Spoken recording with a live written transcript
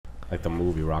Like the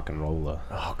movie Rock and Rolla.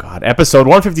 Oh, God. Episode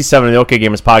 157 of the OK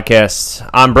Gamers Podcast.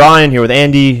 I'm Brian here with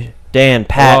Andy, Dan,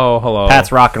 Pat. Hello.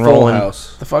 Pat's rock and rolling.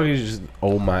 The fuck is just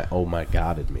oh my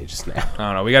god at me just now? I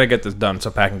don't know. We got to get this done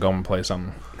so Pat can go and play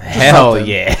something. Hell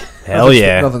something. yeah. Hell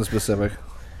yeah. Nothing specific.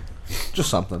 Just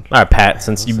something. All right, Pat,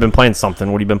 since you've been playing something,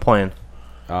 what have you been playing?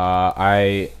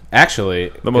 I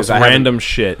actually The most random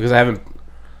shit. because I haven't.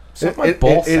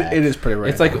 It is pretty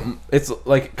random. It's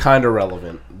like kind of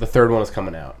relevant. The third one is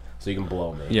coming out, so you can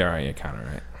blow me. Yeah, right. You're kind of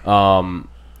right.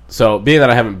 So being that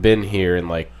I haven't been here in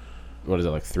like, what is it,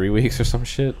 like 3 weeks or some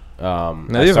shit?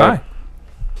 Neither have I.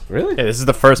 Really? Yeah, this is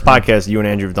the first podcast you and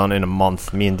Andrew have done in a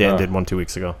month. Me and Dan did one 2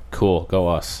 weeks ago. Cool. Go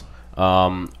us.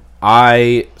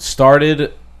 I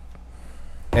started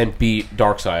and beat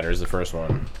Darksiders, the first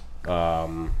one.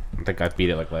 I think I beat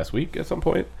it like last week at some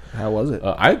point. How was it?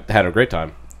 I had a great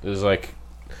time. It was like,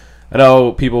 I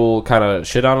know people kind of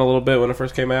shit on it a little bit when it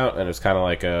first came out, and it was kind of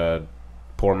like a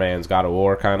poor man's God of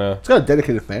War kind of. It's got a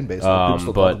dedicated fan base. People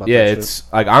still talk But about yeah, that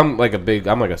it's like I'm like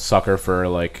a sucker for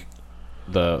like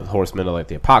the Horsemen of like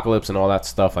the Apocalypse and all that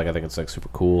stuff. Like I think it's like super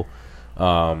cool.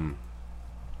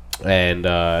 And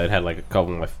it had like a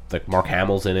couple of like Mark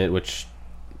Hamill's in it, which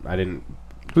I didn't.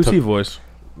 Who's he voice?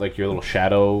 Like your little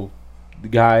shadow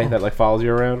guy that like follows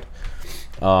you around.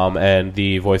 And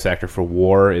the voice actor for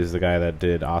War is the guy that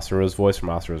did Asura's voice from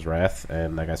Asura's Wrath,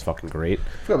 and that guy's fucking great.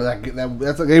 I forgot about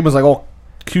that game was like all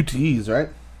QTEs, right?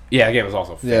 Yeah, that game was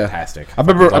also Yeah. fantastic. I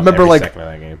remember every like second of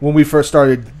that game. when we first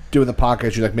started doing the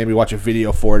podcast, you like made me watch a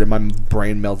video for it, and my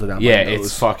brain melted out. Yeah, my nose.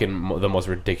 it's fucking the most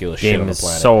ridiculous shit Game on the is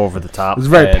planet. so over the top. It was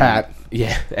very And- Pat.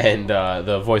 Yeah, and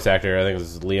the voice actor, I think it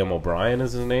was Liam O'Brien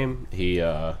is his name. He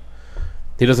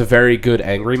does a very good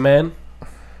angry man.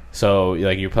 So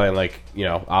like you're playing like, you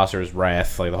know, Asura's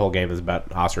Wrath. Like the whole game is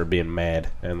about Asura being mad,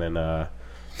 and then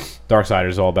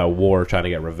Darksiders is all about War trying to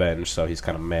get revenge. So he's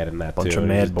kind of mad in that Bunch too. of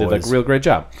And he mad just did like a boys. real great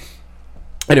job.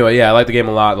 Anyway, yeah, I like the game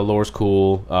a lot. The lore's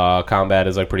cool. Combat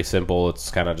is like pretty simple.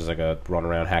 It's kind of just like a run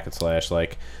around hack and slash,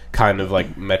 like kind of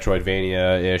like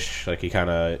Metroidvania ish. Like you kind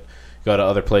of go to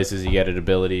other places, you get an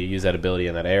ability, use that ability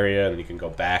in that area, and then you can go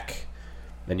back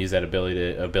and use that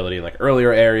ability in like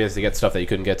earlier areas to get stuff that you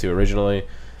couldn't get to originally.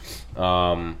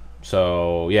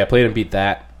 So yeah, played and beat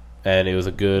that, and it was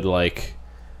a good like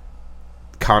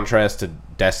contrast to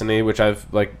Destiny, which I've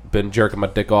like been jerking my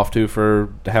dick off to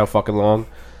for how fucking long.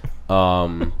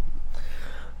 So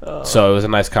it was a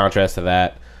nice contrast to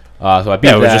that. So I beat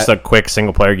Yeah, it was that. just a quick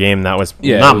single player game that was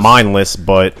Yeah, not it was- mindless,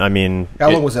 but I mean, How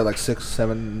long was that? Like 6,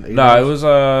 7, 8 No, hours? it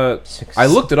was I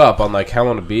looked it up on like how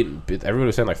long to beat. Everybody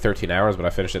was saying like 13 hours, but I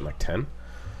finished it in like 10.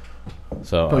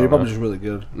 So Oh, you're probably just really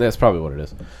good. that's probably what it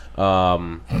is.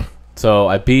 So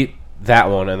I beat that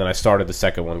one, and then I started the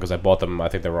second one because I bought them. I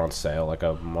think they were on sale like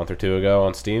a month or two ago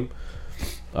on Steam.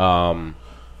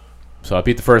 So I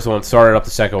beat the first one, started up the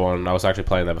second one. I was actually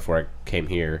playing that before I came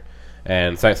here,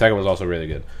 and second one was also really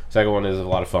good. Second one is a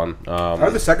lot of fun. I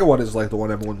heard the second one is like the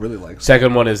one everyone really likes.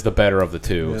 Second one is the better of the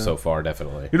two Yeah. so far,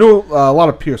 definitely. You know, a lot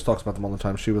of Pierce talks about them all the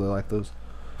time. She really liked those.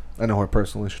 I know her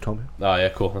personally. She told me. Oh yeah,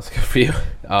 cool. That's good for you.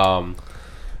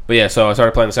 But yeah, so I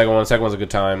started playing the second one. The second one's a good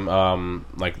time.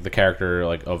 Like the character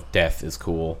like of Death is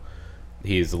cool.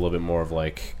 He's a little bit more of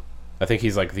like, I think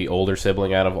he's like the older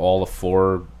sibling out of all the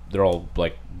four. They're all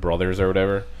like brothers or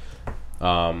whatever.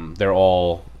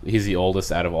 He's the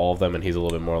oldest out of all of them, and he's a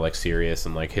little bit more like serious,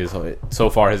 and like so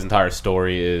far his entire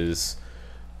story is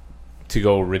to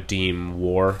go redeem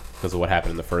War because of what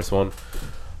happened in the first one.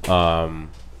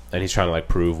 And he's trying to like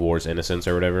prove War's innocence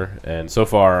or whatever. And so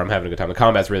far I'm having a good time. The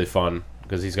combat's really fun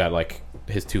because he's got like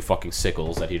his two fucking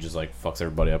sickles that he just like fucks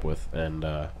everybody up with. And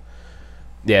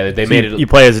yeah, they made it. you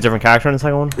play as a different character in the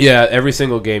second one? Yeah, every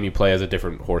single game you play as a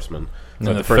different horseman. So And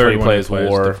the the first one third you one play you as play as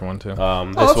a War. different one, too.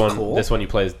 that's cool. This one you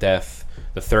play as Death.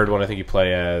 The third one I think you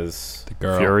play as The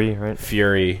girl. Fury, right?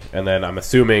 Fury. And then I'm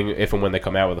assuming if and when they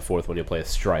come out with the fourth one, you'll play as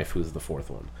Strife, who's the fourth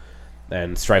one.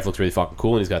 And Strife looks really fucking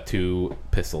cool, and he's got 2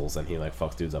 pistols, and he like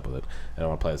fucks dudes up with it. I don't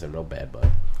want to play as him real bad, but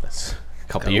that's a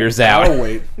couple years out. Oh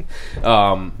wait.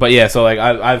 But yeah, so like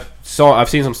I've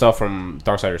seen some stuff from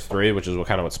Darksiders 3, which is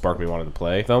what sparked me wanting to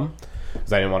play them,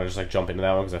 because I didn't want to just like jump into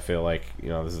that one because I feel like, you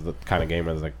know, this is the kind of game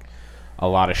where there's like a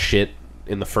lot of shit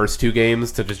in the first 2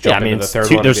 games to just Yeah, jump I mean, into the it's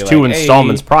third one. there's and be 2 like, hey.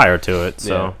 installments prior to it,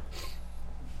 so. Yeah.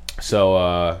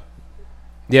 So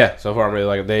yeah, so far I'm really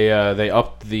like they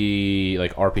upped the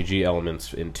like RPG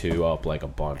elements into up like a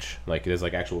bunch. Like there's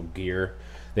like actual gear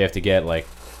they have to get, like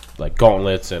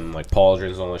gauntlets and like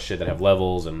pauldrons and all this shit that have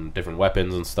levels and different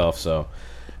weapons and stuff. So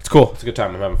it's cool. It's a good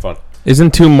time. I'm having fun.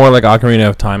 Isn't 2 more like Ocarina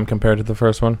of Time compared to the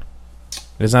first one?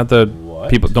 Isn't that the What?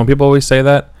 people? Don't people always say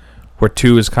that? Where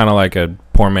 2 is kind of like a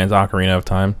poor man's Ocarina of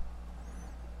Time.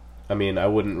 I mean, I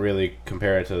wouldn't really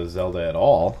compare it to Zelda at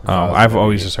all. Oh, I've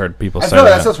always just heard people I say feel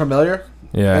like that that. sounds familiar.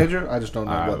 Yeah. Andrew, I just don't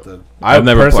know what the. I've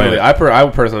never played it. I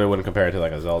personally wouldn't compare it to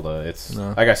like a Zelda. It's No.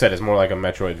 like I said, it's more like a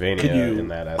Metroidvania Can you in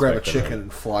that aspect. grab a of it. chicken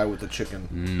and fly with the chicken?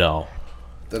 No,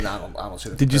 Then I don't see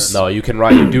the. Did you comparison. no, you can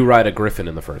ride. You do ride a griffin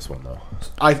in the first one though.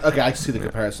 I see the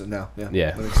comparison now. Yeah.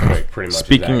 Yeah, That makes sense. pretty much.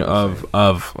 Speaking exactly the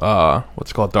of same.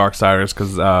 what's it called, Darksiders,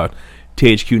 because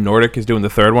THQ Nordic is doing the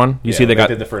third one. You see, they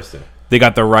did the first two. they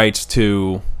got the rights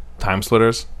to Time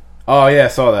Splitters, Oh yeah, I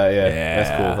saw that. Yeah, Yeah. that's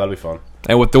cool. That'll be fun.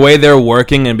 and with the way they're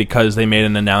working, and because they made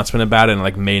an announcement about it and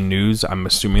like made news, I'm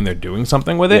assuming they're doing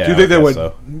something with it. Yeah. Do you think I they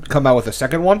guess would come out with a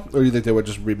second one, or do you think they would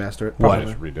just remaster it? What?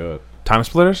 Just redo it. Time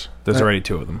Splitters? There's Yeah. already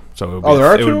two of them, so it would be, Oh, there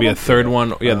are it two would of be a them? third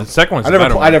one. Yeah, the second one's I the never,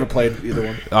 better I one. never played either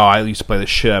one. Oh, I used to play the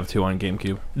shit out of 2 on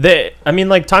GameCube. I mean,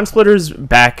 like Time Splitters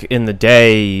back in the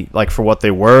day, like for what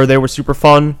they were super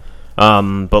fun.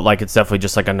 But like it's definitely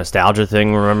just like a nostalgia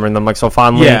thing, remembering them like so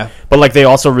fondly. Yeah. But like they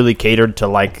also really catered to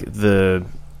like the,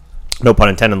 no pun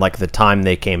intended, like the time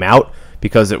they came out,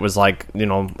 because it was like, you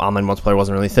know, online multiplayer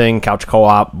wasn't really a thing. Couch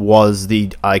co-op was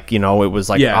the, like, you know, it was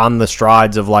like Yeah. on the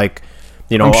strides of like,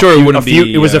 you know, I'm sure it wouldn't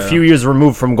it was a be, few years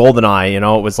removed from GoldenEye. You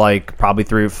know, it was like probably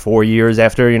 3 or 4 years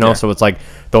after. You know, Yeah. so it's like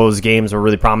those games were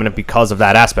really prominent because of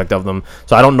that aspect of them.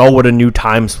 So I don't know what a new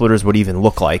Time Splitters would even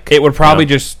look like. It would probably you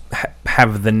know? just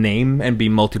have the name and be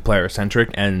multiplayer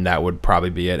centric, and that would probably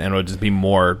be it. And it would just be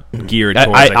more geared towards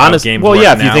like, how games well, work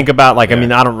yeah. If you now. think about like, Yeah. I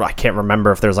mean, I can't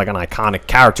remember if there's like an iconic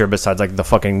character besides like the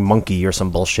fucking monkey or some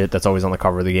bullshit that's always on the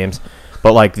cover of the games.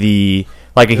 But like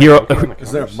a hero.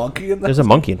 Is there a monkey in there? There's a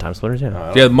monkey in Time Splitters.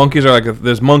 Yeah. Yeah, the monkeys are like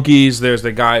there's monkeys. There's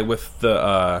the guy with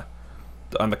the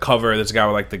on the cover. There's a guy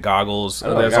with like the goggles.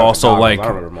 Oh, There's I got also goggles. like I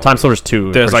don't remember. Time Splitters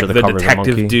 2. there's like pretty the sure cover's a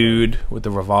detective monkey. dude with the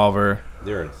revolver.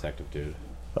 You're a detective, dude.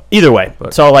 Either way,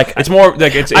 But so like It's more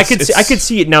like it's I could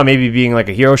see it now maybe being like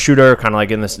a hero shooter, kind of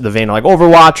like in the vein of like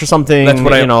Overwatch or something. That's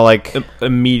what you I- know, like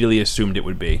immediately assumed it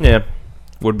would be. yeah.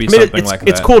 Would be I mean, something it's, like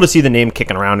it's that. cool to see the name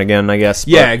kicking around again, I guess.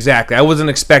 but- Yeah, exactly. I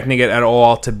wasn't expecting it at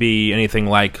all to be anything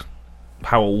like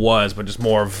how it was, but just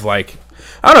more of like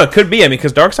I don't know. It could be. I mean,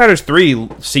 because Darksiders 3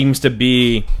 seems to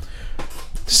be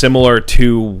similar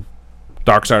to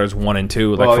Darksiders 1 and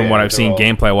 2, like Well, from yeah, what I've they're seen all-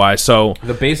 gameplay wise. So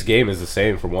The base game is the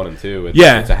same for 1 and 2. It's,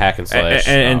 yeah, it's a hack and slash.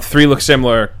 and 3 looks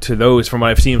similar to those from what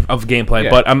I've seen of gameplay. Yeah.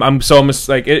 But I'm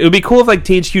like it would be cool if like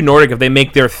THQ Nordic, if they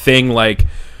make their thing like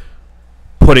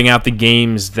putting out the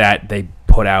games that they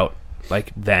put out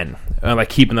like then, like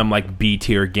keeping them like B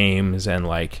tier games and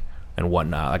like and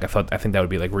whatnot. Like I think that would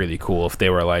be like really cool if they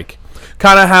were like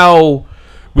kind of how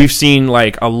we've seen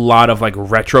like a lot of like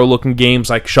retro looking games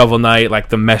like Shovel Knight, like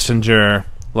The Messenger,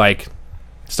 like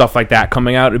stuff like that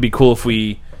coming out. It'd be cool if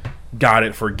we got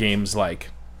it for games like,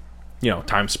 you know,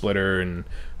 Time Splitter and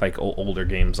like older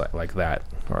games like that,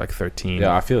 or like 13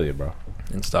 yeah, I feel you, bro.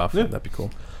 and stuff. Yeah. That'd be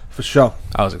cool. For sure.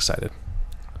 I was excited.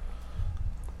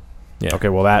 Yeah. Okay,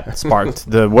 well that sparked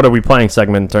the "What Are We Playing"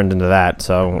 segment turned into that.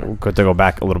 So good to go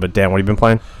back a little bit. Dan, what have you been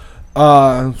playing?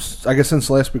 I guess since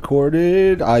last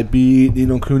recorded, I beat Ni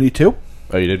no Kuni 2.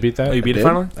 Oh, you did beat that? Oh, you beat it Did.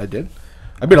 finally? I did.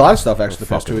 I beat a lot of stuff actually the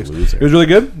past 2 Fucking weeks. loser. It was really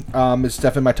good. It's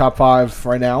definitely my top 5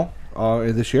 right now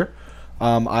this year.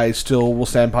 I still will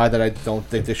stand by that. I don't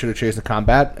think they should have changed the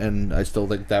combat, and I still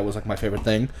think that was like my favorite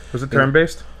thing. Was it turn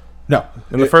based No,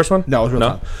 in the first one? No, it was real No?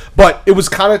 time. But it was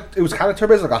kind of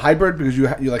turn-based, like a hybrid, because you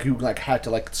had to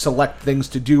like select things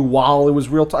to do while it was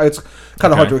real time. It's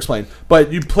kind of hard Okay. to explain.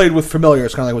 But you played with familiar.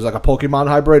 It's kind of like it was like a Pokemon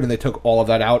hybrid, and they took all of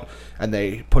that out and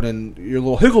they put in your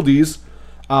little Higgledies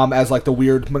as like the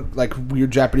weird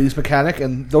Japanese mechanic,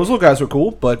 and those little guys were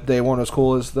cool, but they weren't as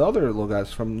cool as the other little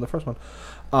guys from the first one.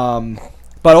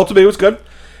 But ultimately, it was good.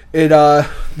 It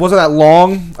wasn't that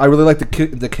long. I really liked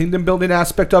the kingdom building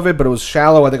aspect of it, but it was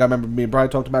shallow. I think I remember me and Brian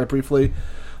talked about it briefly.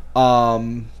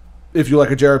 If you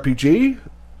like a JRPG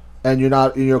and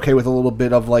you're okay with a little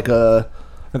bit of like a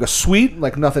sweet,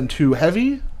 like nothing too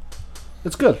heavy,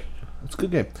 it's good. It's a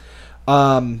good game.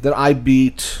 Then I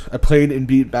played and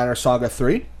beat Banner Saga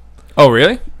 3. Oh,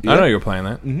 really? Yeah. I know you were playing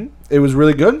that. Mm-hmm. It was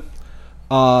really good.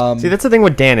 See, that's the thing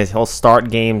with Dan is he'll start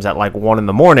games at like 1 in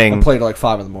the morning, I played at like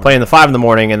 5 in the morning. play in the 5 in the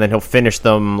morning, and then he'll finish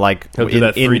them like He'll do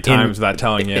that 3 times without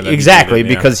telling you. that he exactly did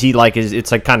it, yeah. because he like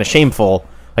it's like kind of shameful.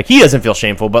 Like he doesn't feel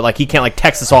shameful, but like he can't like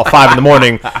text us all 5 in the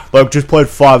morning. Like just played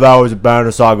 5 hours of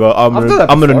Banner Saga. I'm I've done gonna that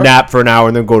I'm gonna before. nap for an hour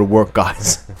and then go to work,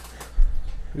 guys.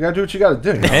 You gotta do what you gotta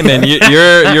do. Hey man,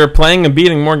 you're playing and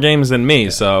beating more games than me,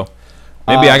 so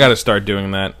maybe I got to start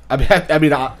doing that.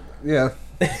 Yeah.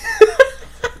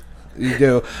 You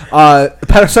do.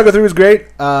 Banner Saga 3 was great.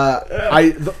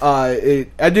 It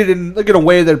ended in like in a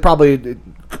way that probably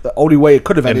only way it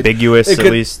could have ended. Ambiguous, it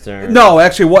at least, or- No,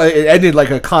 actually, it ended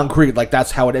like a concrete. Like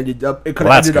that's how it ended up. It could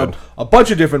Well, have that's ended good. up a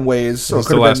bunch of different ways. So This it is the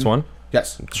could have last been- one.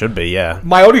 Yes. Should be, yeah.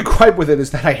 My only gripe with it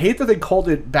is that I hate that they called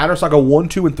it Banner Saga 1,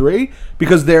 2, and 3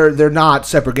 because they're not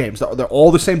separate games. They're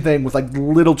all the same thing with like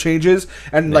little changes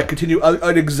and like continue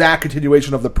an exact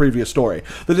continuation of the previous story.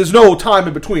 That there's no time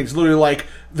in between. It's literally like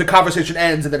the conversation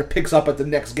ends and then it picks up at the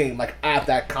next game, like at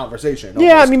that conversation.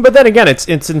 Yeah, I almost. mean, but then again, it's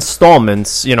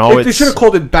installments, you know. They should have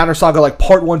called it Banner Saga like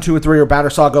Part 1, 2, and 3 or Banner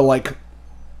Saga like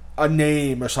a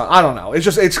name or something. I don't know.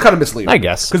 It's kind of misleading. I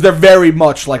guess. because they're very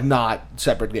much like not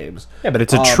separate games. Yeah, but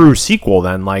it's a true sequel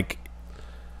then, like...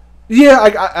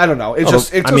 Yeah, I don't know. It's Oh,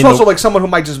 just it's I mean, also the- like someone who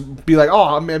might just be like,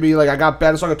 oh, maybe like I got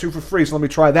Banner Saga 2 for free, so let me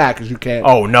try that because you can't.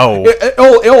 Oh, no.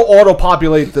 It'll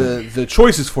auto-populate the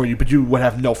choices for you, but you would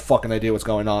have no fucking idea what's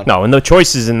going on. No, and the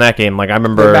choices in that game, like, I They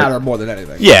remember... matter more than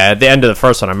anything. Yeah, at the end of the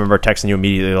first one, I remember texting you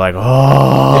immediately, like,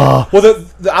 oh... Well,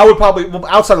 I would probably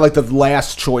outside of like the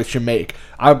last choice you make,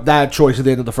 that choice at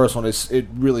the end of the first one it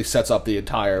really sets up the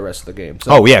entire rest of the game.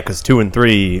 So Oh, yeah, because 2 and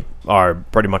 3 are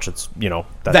pretty much, it's, you know...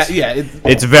 That's,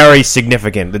 it's very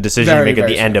significant, the decision you Very, make at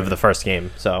very the end of the first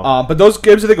game, so... but those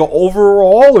games, I think,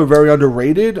 overall are very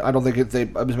underrated. I don't think as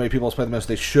many people as play them as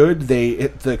they should.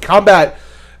 The combat,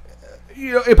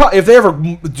 you know, if they ever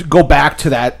go back to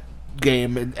that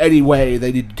game in any way,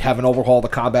 they need to have an overhaul of the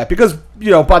combat because you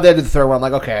know by the end of the third one, I'm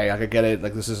like, okay, I could get it.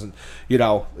 Like this isn't, you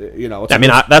know. It's I mean,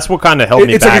 that's what kind of held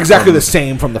me it's back like exactly from- the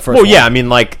same from the first. Well, one. yeah, I mean,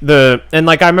 like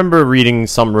I remember reading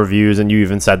some reviews, and you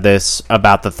even said this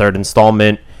about the third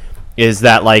installment, is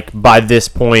that like by this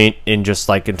point in just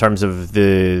like in terms of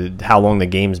how long the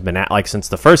game's been at, like since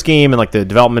the first game, and like the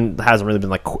development hasn't really been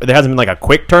like there hasn't been like a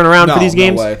quick turnaround No, for these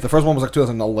games. No way. The first one was like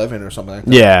 2011 or something. Like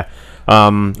that. Yeah,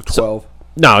 12.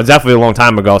 no, it's definitely a long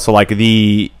time ago. So like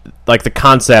the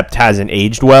concept hasn't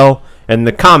aged well, and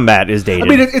the combat is dated.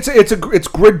 I mean, it's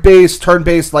grid based, turn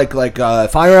based, like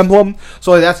Fire Emblem.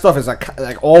 So that stuff is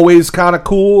like always kind of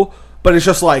cool, but it's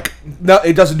just like no,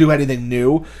 it doesn't do anything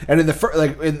new. And in the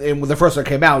when the first one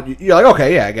came out, you're like,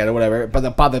 okay, yeah, I get it, whatever.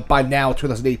 But by now,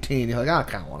 2018, you're like, I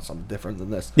kind of want something different than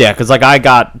this. Yeah, because like I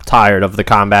got tired of the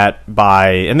combat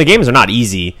and the games are not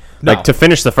easy. No. Like to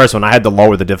finish the first one, I had to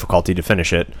lower the difficulty to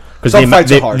finish it because Some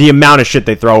fights are hard. the amount of shit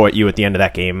they throw at you at the end of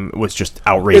that game was just In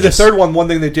outrageous. the third one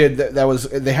thing they did that was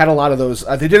they had a lot of those.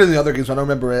 They did it in the other games. But I don't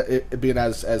remember it being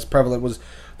as prevalent. Was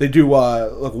they do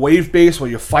like wave based where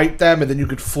you fight them and then you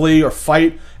could flee or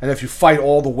fight, and if you fight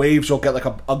all the waves, you'll get like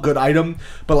a good item.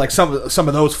 But like some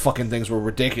of those fucking things were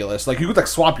ridiculous. Like you could like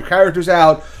swap your characters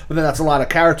out, but then that's a lot of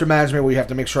character management where you have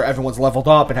to make sure everyone's leveled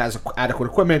up and has adequate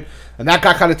equipment, and that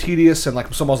got kind of tedious. And like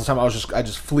most of the time, I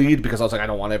just fleed because I was like, I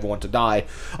don't want everyone to die.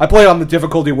 I played on the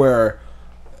difficulty where.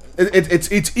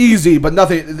 It's easy, but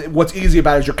nothing. What's easy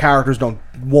about it is your characters don't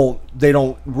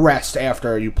rest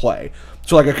after you play.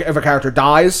 So like if a character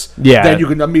dies, Yeah. then you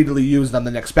can immediately use them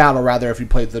the next battle. Rather, if you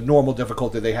play the normal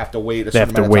difficulty, they have to wait. they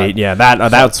have to wait. Yeah,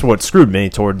 that's what screwed me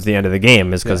towards the end of the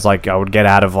game is because like I would get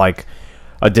out of like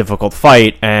a difficult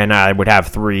fight and I would have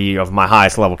 3 of my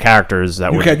highest level characters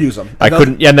that You can't use them. I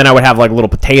couldn't. Yeah, and then I would have like little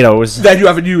potatoes. that you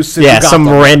haven't used. Since Yeah, you got some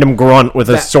them. random grunt with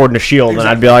a That- sword and a shield, and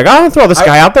I'd be Exactly. like, "I'm gonna throw this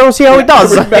guy out there and see how he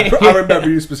does." I remember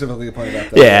you specifically playing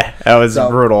that. Yeah, that was So,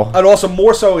 brutal. And also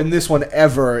more so in this one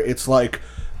ever, it's like,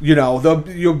 you know,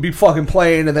 you'll be fucking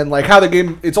playing, and then like how the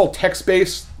game, it's all text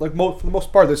based. Like for the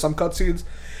most part, there's some cutscenes,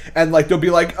 and like they'll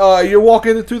be like, you're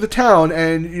walking through the town,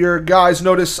 and your guys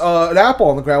notice an apple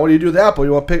on the ground. What do you do with the apple?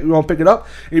 You want to pick it up?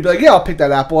 And you'd be like, yeah, I'll pick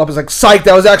that apple up. It's like, psych,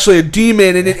 that was actually a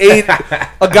demon, and it ate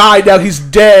a guy. Now he's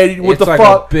dead. What It's the like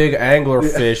fuck? a big angler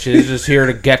fish. It's just here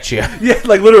to get you. Yeah,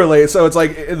 like literally. So it's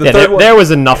like in the Yeah, third one. there was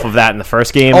enough of that in the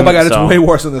first game. Oh my god, so- it's way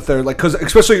worse in the third. Like, because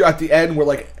especially at the end, where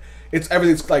like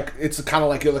everything's like it's kind of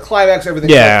like the climax.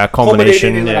 Everything's Yeah, like,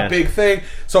 culmination, culminating in, like, yeah. a big thing.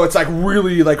 So it's like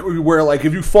really like where like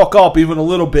if you fuck up even a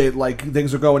little bit, like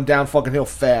things are going down fucking hill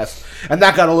fast. And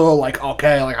that got a little like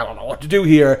okay, like I don't know what to do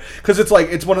here because it's like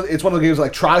it's one of the games that,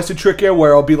 like tries to trick you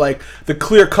where it'll be like the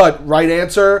clear cut right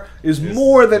answer is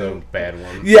more than the bad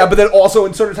one. yeah, but then also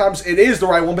in certain times it is the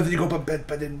right one, but then you go but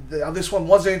then this one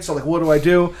wasn't. So like what do I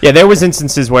do? Yeah, there was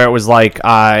instances where it was like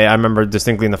I remember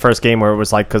distinctly in the first game where it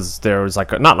was like because there was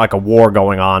like not like a war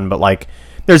going on, but like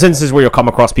there's instances where you'll come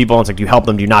across people and it's like, do you help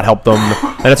them? Do you not help them?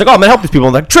 And it's like, oh, I'm gonna help these people.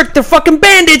 And like, trick, they're fucking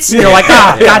bandits. And you're like,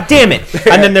 god damn it.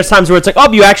 And then there's times where it's like,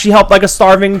 oh, you actually helped like a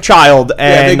starving child,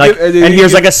 and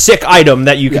here's like a sick item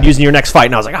that you could use in your next fight.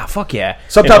 And I was like, fuck yeah.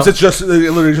 Sometimes it's just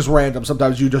literally just random.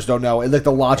 Sometimes you just don't know, and like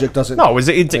the logic doesn't. No,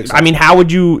 I mean, how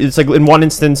would you? It's like in one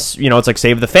instance, it's like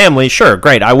save the family. Sure,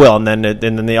 great, I will. And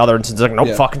then the other instance, like,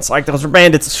 nope, fucking psych, those are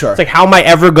bandits. Sure. It's like, how am I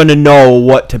ever gonna know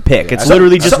what to pick? It's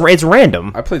literally just it's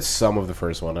random. I played some of the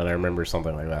first one, and I remember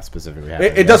something like that specifically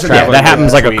happening. It doesn't. Yeah, that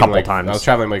happens like a between, couple times. I was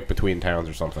traveling like between towns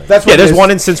or something. That's what there's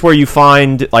one instance where you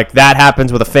find like that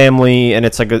happens with a family, and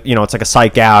it's like it's like a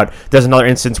psych out. There's another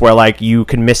instance where like you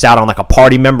can miss out on like a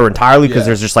party member entirely because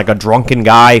there's just like a drunken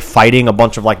guy fighting a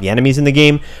bunch of like the enemies in the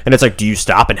game, and it's like, do you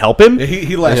stop and help him?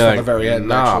 He lasts till the very end.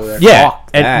 Nah, actually. Yeah,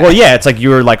 and it's like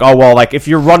you're like, oh well, like if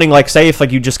you're running like, say if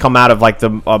like you just come out of like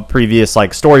the previous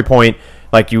like story point,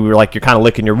 like you were like you're kind of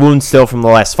licking your wounds still from the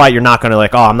last fight, you're not gonna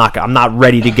like, oh, I'm not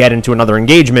ready to get into another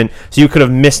engagement, so you could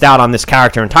have missed out on this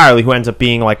character entirely, who ends up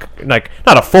being like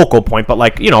not a focal point, but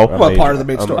like part of the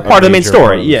main story. Part of the main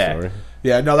story, yeah.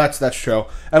 Yeah, no, that's true.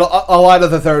 And a lot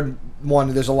of the third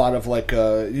one, there's a lot of like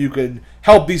you can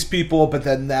help these people, but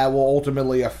then that will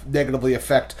ultimately negatively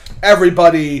affect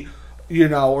everybody,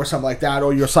 or something like that,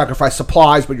 or you'll sacrifice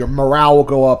supplies, but your morale will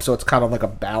go up, so it's kind of like a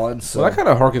balance. So. Well, that kind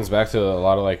of harkens back to a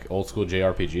lot of like old school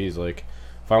JRPGs, like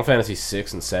Final Fantasy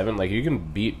 6 and 7. Like you can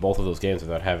beat both of those games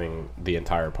without having the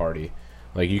entire party.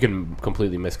 Like you can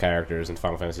completely miss characters in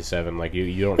Final Fantasy 7. Like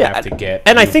you don't have to get.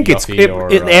 And I think it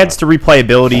adds to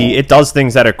replayability. It does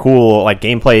things that are cool, like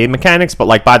gameplay mechanics. But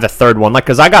like by the third one, like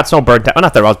because I got so burnt out.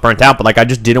 Not that I was burnt out, but like I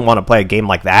just didn't want to play a game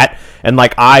like that. And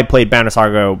like I played Banner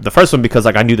Saga the first one because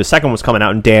like I knew the second one was coming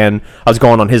out, and I was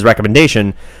going on his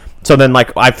recommendation. So then,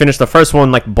 like, I finished the first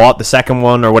one, like, bought the second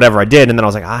one or whatever I did, and then I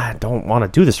was like, I don't want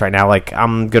to do this right now. Like,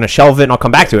 I'm gonna shelve it and I'll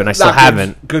come back to it, and I still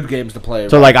haven't. Good games to play.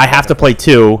 So like, I have to play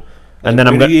 2. And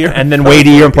then wait a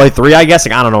year and play 3. I guess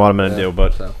I don't know what I'm gonna do,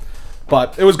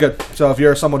 but it was good. So if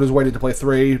you're someone who's waiting to play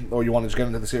 3, or you want to just get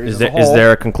into the series, is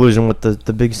there a conclusion with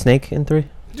the big snake in 3?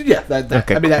 Yeah,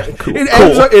 okay, I mean, cool. It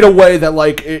ends in a way that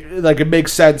like it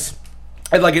makes sense,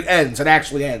 and like it ends. It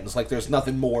actually ends. Like there's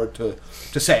nothing more to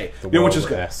say, which is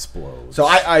good. Explodes. So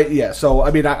So I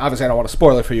mean, obviously I don't want to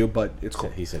spoil it for you, but it's cool.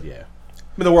 He said, yeah. I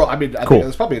mean, the world. I mean, I think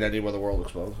there's probably an ending where the world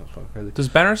explodes. That's fucking crazy. Does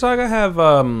Banner Saga have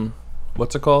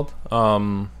what's it called?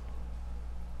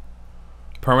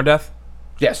 Permadeath?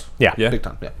 Yes. Yeah. Big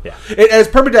time. Yeah. It is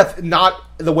permadeath, not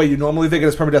the way you normally think it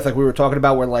is permadeath, like we were talking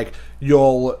about, where like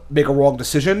you'll make a wrong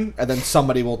decision and then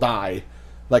somebody will die,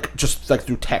 like just like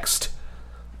through text.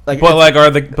 Like, but like, are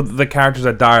the characters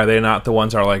that die, are they not the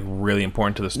ones that are like really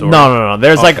important to the story? No.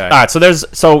 There's like, all right. So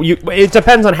it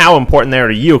depends on how important they are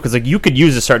to you, because like you could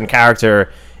use a certain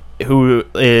character who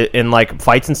in like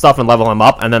fights and stuff and level him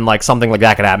up, and then like something like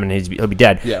that could happen and he'll be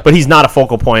dead. Yeah. But he's not a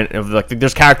focal point of like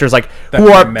there's characters like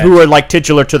who are like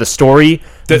titular to the story.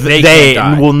 They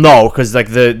will know because like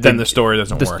then the story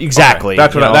doesn't work. Exactly.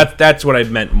 Okay. That's what I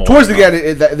meant more. Towards the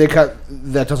end,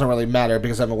 that doesn't really matter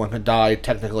because everyone can die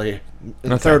technically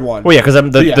in the third one. Well, yeah, because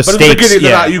the but stakes. In the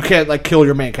beginning, you can't like kill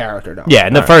your main character. No. Yeah,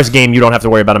 in the first game, you don't have to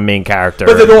worry about a main character.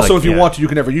 But then also, if you want to, you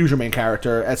can never use your main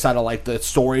character outside of like the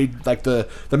story, like the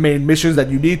main missions that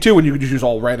you need to, and you can just use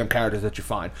all random characters that you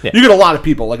find. Yeah. You get a lot of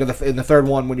people. Like in the third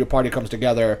one, when your party comes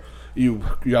together, you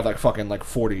have like fucking like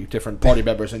 40 different party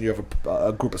members, and you have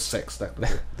a group of 6.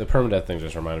 The permadeath thing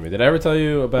just reminded me. Did I ever tell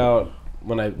you about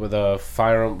with a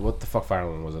Fire Emblem? What the fuck Fire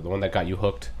Emblem was it? The one that got you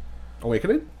hooked?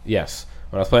 Awakening? Yes.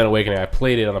 When I was playing Awakening, I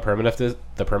played it on the permadeath.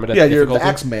 Yeah, the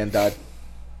Axeman died.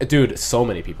 Dude, so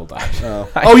many people died.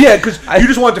 Oh yeah, because you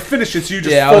just wanted to finish it, so you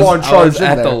just full on charged. I was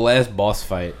at the last boss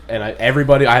fight, and I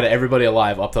had everybody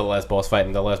alive up to the last boss fight.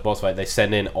 And the last boss fight, they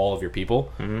send in all of your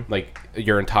people, like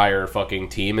your entire fucking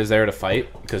team is there to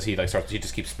fight because he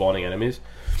just keeps spawning enemies.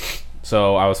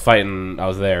 So I was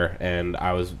there, and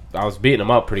I was beating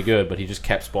him up pretty good, but he just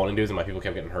kept spawning dudes, and my people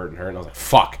kept getting hurt, and I was like,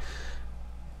 fuck.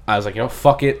 I was like,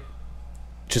 fuck it,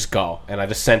 just go, and I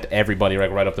just sent everybody like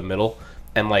right up the middle,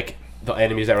 and like. The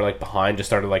enemies that were like behind just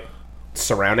started like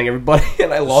surrounding everybody,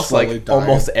 and I lost like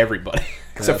almost everybody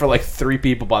except for like 3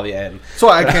 people by the end. So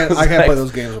I can't play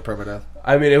those games with permadeath.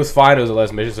 I mean, it was fine. It was a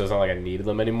last mission, so it's not like I needed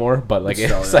them anymore. But like,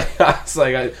 it's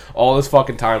like all this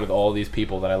fucking time with all these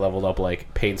people that I leveled up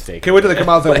like painstakingly. Can't wait till they come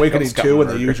out with Awakening 2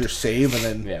 and they use your save,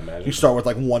 and then you start with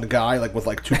like one guy like with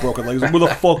like 2 broken legs. Like, where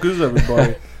the fuck is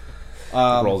everybody?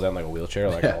 Rolls down like a wheelchair,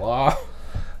 like Allah.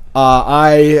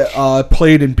 I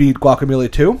played and beat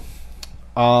Guacamelee 2.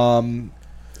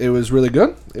 It was really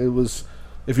good. It was,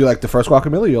 if you like the first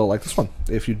Guacamelee, you'll like this one.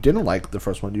 If you didn't like the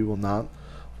first one, you will not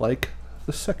like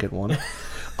the second one.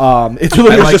 It's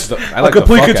really I like just I like a the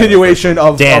complete fuck out of the continuation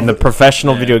of Dan, of- the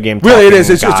professional video game. Really, it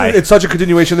talking is. guy. It's such a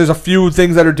continuation. There's a few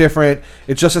things that are different.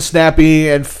 It's just as snappy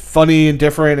and funny and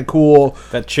different and cool.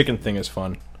 That chicken thing is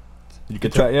fun. Did you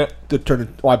get to that yet? To turn it,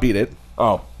 I beat it.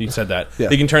 Oh, you said that. Yeah.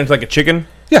 You can turn into like a chicken.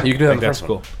 Yeah, You can do I that think in the that's first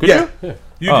cool. one. Could yeah. you?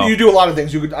 You, Oh. you do a lot of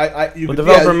things. You could. You The could,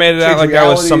 developer made it out change like that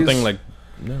was realities. something like.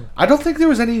 I don't think there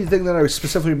was anything that I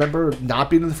specifically remember not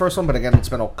being in the first one. But again, it's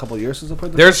been a couple of years since I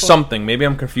played the There's first one. something. Maybe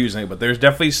I'm confusing it, but there's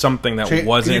definitely something that Can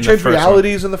wasn't you in the change first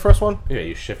realities in the first one? Yeah,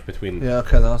 you shift between. Yeah.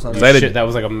 Okay, that was not. you Excited. shit, that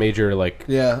was like a major like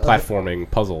Yeah. platforming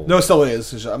puzzle. No, it still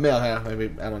is. I mean,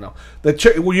 maybe I don't know.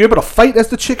 Were you able to fight as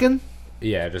the chicken?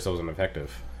 Yeah, it just wasn't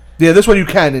effective. Yeah, this one you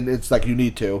can, and it's like you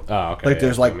need to. Oh, okay. Like,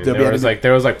 there's, like, there'll be there was enemy- like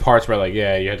there was like parts where like you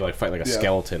had to like fight like a Yeah.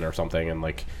 skeleton or something, and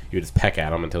like you would just peck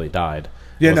at him until he died.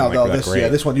 Yeah, It no, wasn't, no. that great.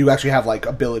 This one you actually have like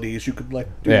abilities you could like.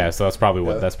 Do. Yeah, so that's probably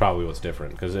Yeah. what's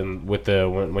different. Because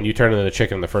when you turn into the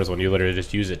chicken in the first one, you literally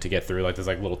just use it to get through like there's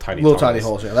like little tiny Tiny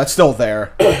holes. Yeah, that's still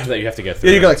there. that you have to get through.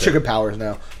 Yeah, you got like That's it. chicken powers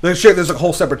now. There's a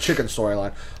whole separate chicken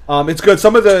storyline. It's good.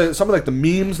 Some of like the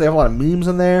memes, they have a lot of memes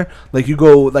in there. Like you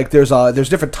go like there's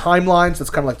different timelines. That's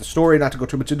kind of like the story. Not to go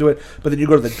too much into it, but then you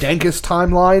go to the Dankest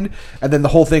timeline, and then the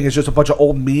whole thing is just a bunch of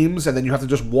old memes, and then you have to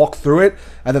just walk through it.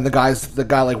 And then the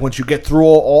guy like once you get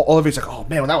through all of it, he's like, oh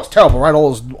man, well, that was terrible, right? All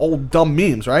those old dumb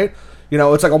memes, right? You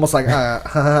know, it's like almost like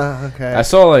okay, I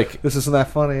saw like this isn't that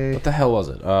funny. what the hell was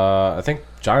it? I think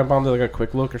Giant Bomb did like a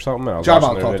quick look or something. And I was John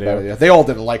watching Bob their talked video. about it. Yeah, they all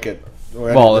didn't like it. Or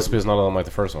Well, any that's of because none of them like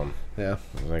the first one. it. Yeah,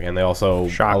 Like, and they also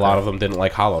Shocker. a lot of them didn't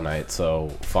like Hollow Knight, so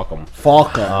fuck them.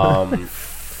 fuck 'em.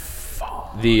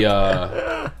 The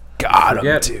Got him,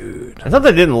 Forget- dude. I thought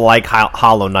they didn't like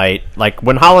Hollow Knight. Like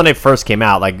when Hollow Knight first came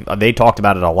out, like they talked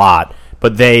about it a lot.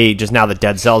 But they just now that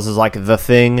Dead Cells is like the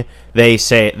thing, they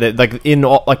say that like in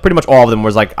all, like pretty much all of them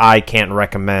was like I can't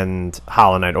recommend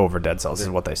Hollow Knight over Dead Cells is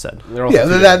what they said. they're also Yeah, two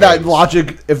that different games.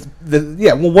 logic.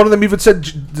 Well, one of them even said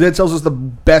Dead Cells is the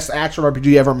best action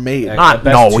RPG ever made. Yeah. Not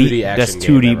best no, 2D action that's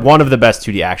game 2D. ever. One of the best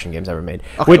 2D action games ever made.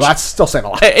 Okay, Which well, that's still saying a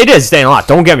lot. it is saying a lot.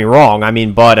 Don't get me wrong. I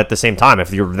mean, but at the same time,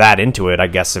 if you're that into it, I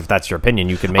guess if that's your opinion,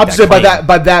 you could make. I'm that saying by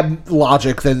claim. that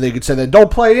logic, then they could say that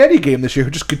don't play any game this year.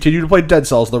 Just continue to play Dead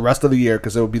Cells the rest of the year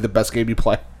because it would be the best game you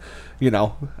play. You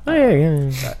know. Oh, yeah.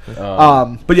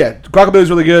 But yeah, Guacamelee is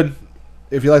really good.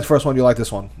 If you like the first one, you like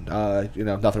this one.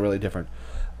 Nothing really different.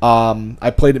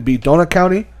 I played it beat Donut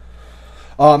County.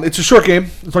 It's a short game.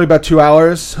 It's only about 2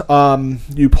 hours.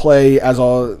 You play as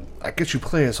I guess you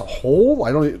play as a whole.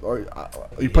 I don't. Or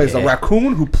you play as the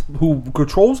raccoon who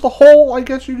controls the whole. I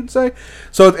guess you could say.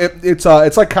 So it's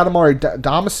like Katamari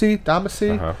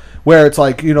Damacy, where it's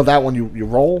like that one you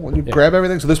roll and you grab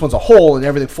everything. So this one's a hole and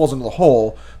everything falls into the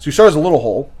hole. So you start as a little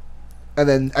hole, and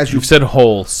then as You've said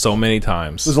hole so many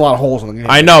times. there's a lot of holes in the game.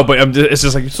 I know, but it's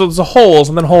just like so. There's a holes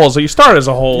and then holes. So you start as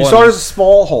a hole. You start as a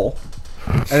small hole,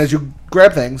 and as you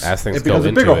grab things, As things it go becomes a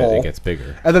into bigger it, hole. it gets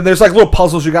bigger. And then there's like little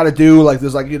puzzles you got to do. Like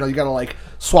there's like you got to like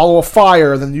swallow a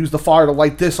fire, and then use the fire to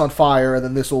light this on fire, and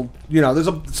then this will there's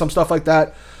some stuff like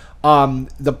that.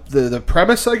 The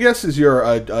premise I guess is you're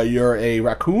a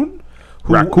raccoon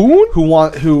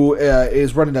who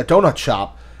is running a donut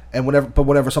shop, and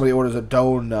whenever somebody orders a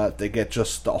donut, they get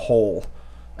just a hole,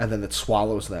 and then it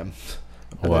swallows them.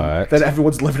 And What? Then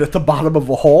everyone's living at the bottom of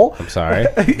a hole. I'm sorry.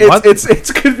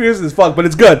 It's confusing as fuck, but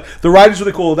it's good. The ride is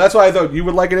really cool. That's why I thought you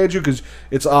would like it, Andrew, because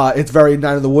it's very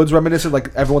Night in the Woods reminiscent.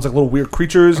 Like everyone's like little weird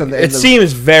creatures, and It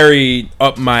seems very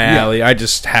up my alley. I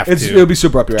just have it'll to. be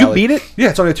super up your Did you alley. beat it? Yeah,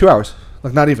 it's only 2 hours.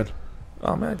 Like not even.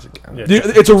 Oh, magic.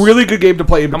 It's a really good game to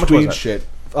play in How much between was that? shit.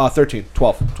 13,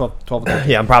 12, and 13.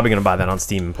 Yeah, I'm probably gonna buy that on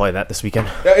Steam and play that this weekend.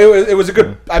 Yeah, it was a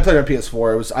good. I played it on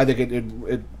PS4. I think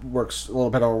it works a little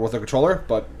better with the controller,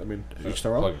 but I mean, each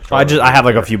their own. I have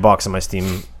like a few bucks in my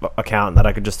Steam account that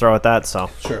I could just throw at that. So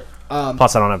Sure.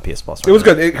 plus I don't have PS Plus. It was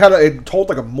good. It told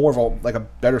like a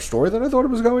better story than I thought it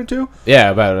was going to.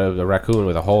 Yeah, about a raccoon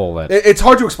with a hole that It's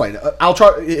hard to explain. I'll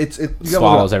try. You gotta look it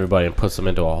swallows up. everybody and puts them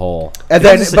into a hole. And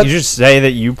then, You but just say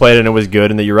that you played it and it was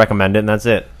good and that you recommend it and that's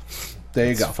it. there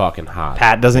you It's go. fucking hot.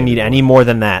 Pat doesn't need any more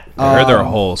than that. I heard there are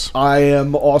holes. I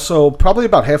am also probably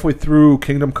about halfway through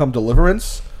Kingdom Come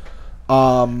Deliverance.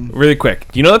 Really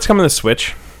quick. Do you know that's coming to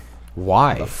Switch?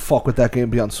 Why? Fuck would that game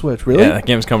be on Switch? Really? Yeah, that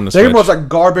game's coming to That game Switch. was like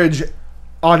garbage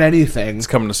on anything. It's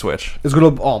coming to Switch. It's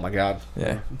gonna. Oh my god.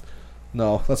 Yeah.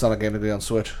 No, that's not a game to be on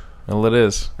Switch. Well, it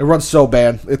is. It runs so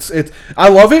bad. It's. I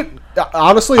love it.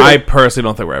 Honestly, I personally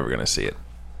don't think we're ever going to see it.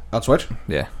 on Switch.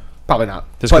 Yeah. Probably not.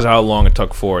 Just But- because how long it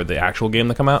took for the actual game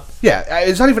to come out. Yeah,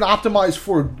 it's not even optimized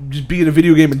for just being a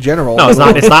video game in general. No, it's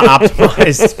not. It's not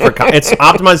optimized for. It's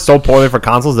optimized so poorly for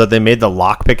consoles that they made the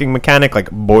lock picking mechanic like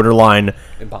borderline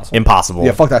Impossible.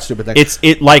 Yeah, fuck that stupid thing. It's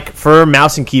like for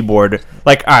mouse and keyboard.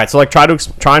 Like, all right, so like trying to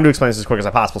explain this as quick as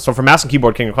possible. So for mouse and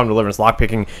keyboard, Kingdom Come Deliverance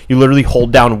lockpicking, you literally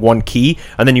hold down one key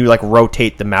and then you like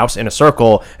rotate the mouse in a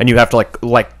circle, and you have to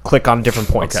like click on different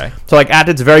points. Okay. So like at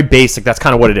its very basic, that's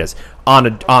kind of what it is. On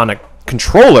a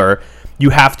controller, you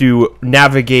have to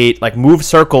navigate, like move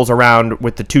circles around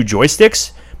with the two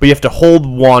joysticks, but you have to hold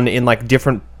one in like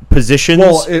different positions.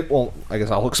 Well, I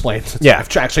guess I'll explain. Yeah.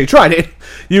 I've actually tried it.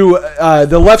 You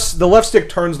the left stick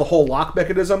turns the whole lock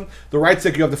mechanism. The right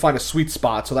stick, you have to find a sweet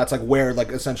spot. So that's like where like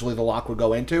essentially the lock would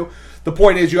go into. The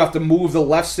point is you have to move the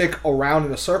left stick around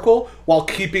in a circle while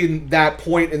keeping that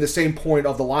point in the same point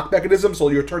of the lock mechanism. So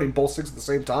you're turning both sticks at the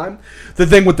same time. The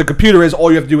thing with the computer is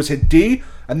all you have to do is hit D,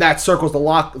 and that circles the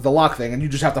lock thing, and you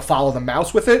just have to follow the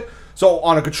mouse with it. So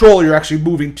on a controller, you're actually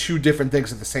moving two different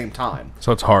things at the same time.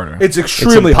 So it's harder. It's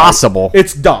extremely impossible. hard.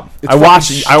 It's dumb. It's I watch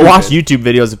stupid. YouTube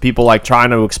videos of people like trying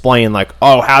to explain like,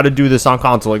 oh, how to do this on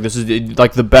console. Like this is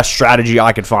like the best strategy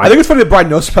I could find. I think it's funny that Brian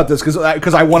knows about this because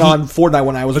I went on Fortnite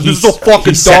when I was like, this is so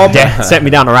fucking he dumb. sent me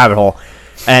down a rabbit hole.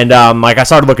 And like I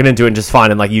started looking into it and just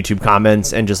finding like YouTube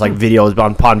comments and just like videos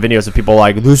upon videos of people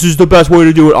like, this is the best way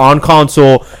to do it on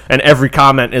console, and every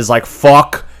comment is like,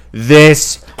 fuck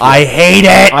this, I hate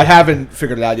it. I haven't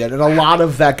figured it out yet, and a lot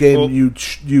of that game,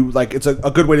 you like, it's a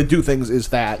good way to do things is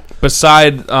that.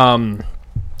 Besides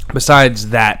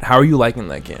that, how are you liking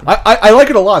that game? I like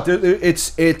it a lot.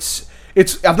 It's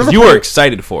I've never. You played were it.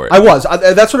 excited for it. I was.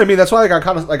 That's what I mean. That's why I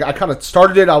kind of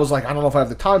started it. I was like, I don't know if I have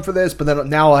the time for this, but then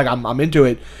now like I'm into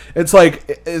it. It's like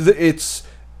it's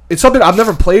something I've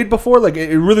never played before. Like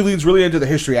it really leans really into the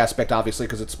history aspect, obviously,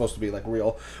 because it's supposed to be like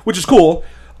real, which is cool.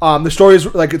 The story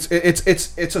is like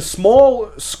it's a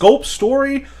small scope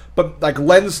story, but like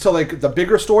lends to like the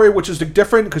bigger story, which is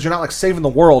different because you're not like saving the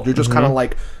world. You're just kind of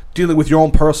like dealing with your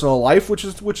own personal life, which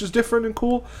is different and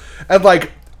cool. And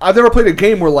like I've never played a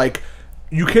game where like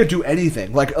you can't do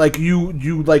anything. Like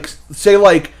you like say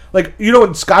like you know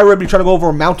in Skyrim you try to go over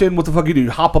a mountain. What the fuck you do?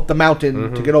 You hop up the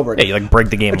mountain to get over it. Yeah, you like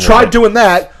break the game. I tried doing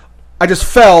that. I just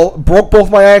fell, broke both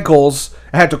my ankles,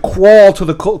 and had to crawl to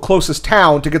the closest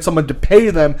town to get someone to pay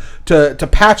them to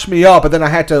patch me up, and then I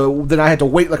had to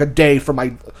wait like a day for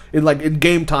in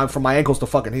game time for my ankles to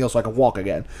fucking heal so I can walk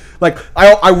again. Like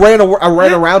I ran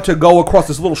around to go across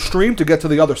this little stream to get to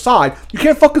the other side. You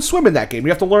can't fucking swim in that game. You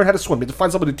have to learn how to swim. You have to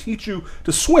find someone to teach you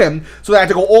to swim. So I had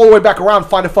to go all the way back around,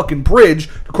 find a fucking bridge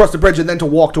to cross the bridge, and then to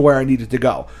walk to where I needed to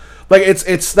go. Like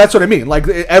it's that's what I mean. Like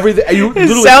everything.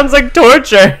 It sounds like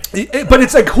torture. But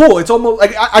it's like cool. It's almost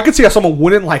like I could see how someone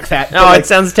wouldn't like that. No, like, it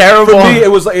sounds terrible. For me,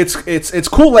 it was like it's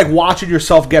cool. Like watching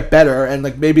yourself get better, and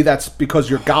like maybe that's because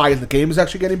your guy in the game is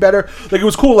actually getting better. Like it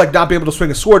was cool, like not being able to swing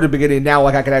a sword in the beginning. Now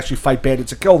like I can actually fight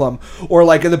bandits and kill them, or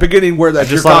like in the beginning where that's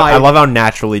your guy. I love how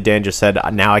naturally Dan just said,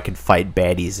 "Now I can fight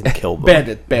baddies and kill them."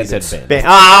 Bandits.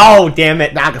 Oh, damn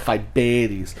it! Now I can fight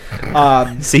baddies.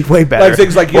 See, way better. Like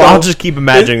things like I'll just keep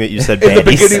imagining that you said baddies. In the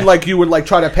beginning, like you would like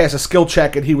try to pass a skill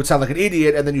check, and he would sound like an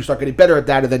idiot, and then you start getting better at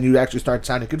that, and then you actually start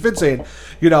sounding convincing.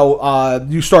 You know,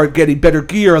 you start getting better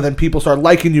gear, and then people start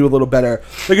liking you a little better.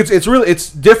 Like it's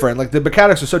different. Like the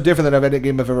mechanics are so different than any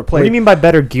game I've ever played. What do you mean by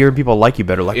better gear and people like you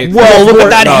better? Like, well, look at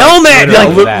that helmet!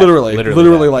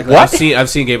 Literally like that. I've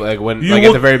seen game like when You like look-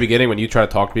 at the very beginning when you try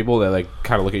to talk to people, they like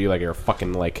kind of look at you like you're a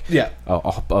fucking like Yeah.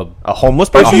 a homeless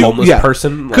a person. homeless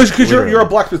person Because like, you're a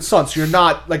blacksmith's son, so you're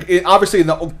not like obviously in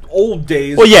the old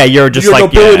days. Well, yeah, you're just your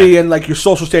like nobility and like your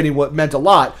social standing meant a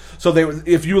lot. So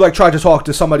if you like tried to talk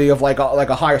to somebody of like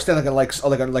a higher standing,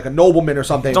 like a nobleman or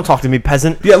something. Don't talk to me,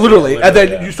 peasant. Yeah, literally. And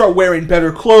then you start wearing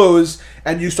better clothes,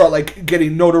 and you start like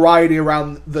getting notoriety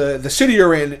around the city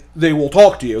you're in. They will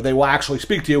talk to you. They will actually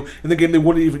speak to you. In the game,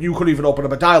 you couldn't even open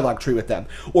up a dialogue tree with them.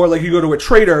 Or like you go to a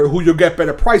trader who you'll get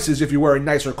better prices if you're wearing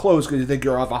nicer clothes because you think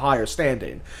you're of a higher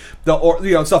standing.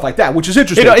 Stuff like that, which is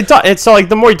interesting. It's so like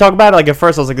the more you talk about it, like at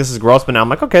first I was like, this is gross, but now I'm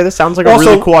like, okay, this sounds like a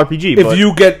really cool RPG.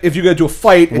 If you get into a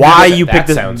fight, why you that pick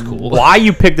this? sounds cool. Why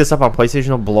you pick this up on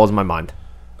PlayStation blows my mind.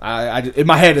 in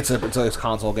my head, it's a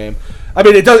console game. I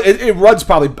mean, it runs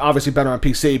probably obviously better on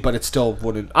PC, but it still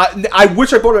wouldn't. I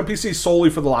wish I bought it on PC solely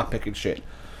for the lockpicking shit.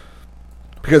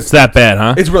 Because It's that bad,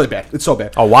 huh? it's really bad. It's so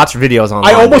bad. I'll watch videos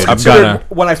online. I almost dude. considered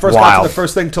when I first got Wild. to the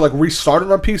first thing to like restart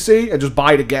it on PC and just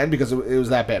buy it again because it was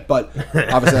that bad. But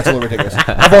obviously that's a little ridiculous.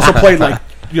 I've also played like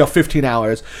 15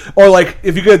 hours. Or like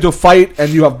if you get into a fight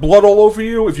and you have blood all over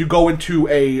you, if you go into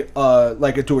a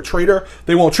trader,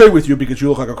 they won't trade with you because you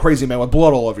look like a crazy man with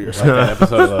blood all over yourself. Like that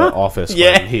episode of The Office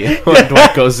Yeah. when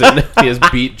Dwight goes in, he has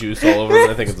beet juice all over him.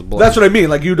 I think it's blood. That's what I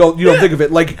mean. Like you don't think of it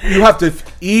like you have to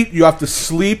eat, you have to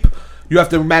sleep. You have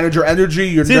to manage your energy,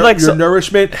 your See, like, your so-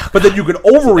 nourishment, but then you can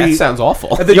overeat. That sounds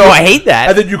awful. and then Yo, you- I hate that.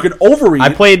 And then you can overeat. I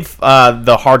played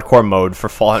the hardcore mode for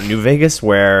Fallout New Vegas,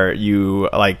 where you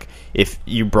like if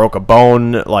you broke a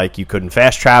bone, like you couldn't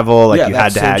fast travel, like Yeah, you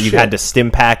that's had to same have you shit. had to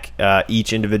stim pack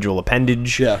each individual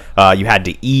appendage. Yeah. You had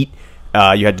to eat.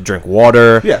 You had to drink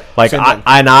water. Yeah, like same thing.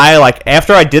 I like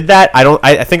after I did that,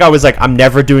 I think I was like, I'm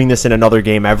never doing this in another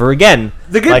game ever again.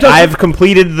 The game like doesn't- I've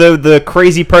completed the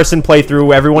crazy person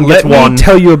playthrough. Everyone gets Let one. me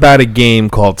tell you about a game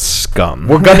called Scum.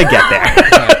 We're gonna get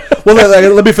there. Well,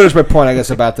 let me finish my point, I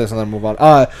guess, about this, and then move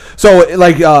on. So,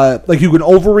 like you can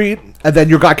overeat, and then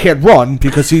your guy can't run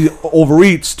because he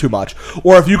overeats too much.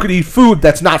 Or if you could eat food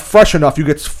that's not fresh enough, you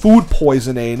get food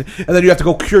poisoning, and then you have to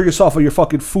go cure yourself of your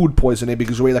fucking food poisoning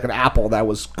because you ate like an apple that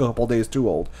was a couple days too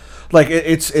old. Like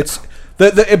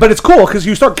but it's cool because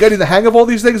you start getting the hang of all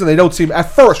these things, and they don't seem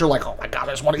at first. You're like, oh my god,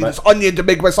 I just want to eat this onion to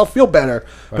make myself feel better.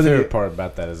 My But then favorite you- part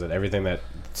about that is that everything that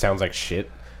sounds like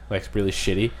shit, like really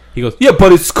shitty, he goes, Yeah,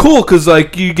 but it's cool because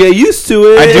like you get used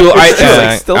to it. I do. It's just,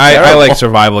 like, still I terrible. like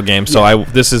survival games, so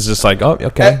this is just like, oh,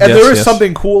 okay. And there is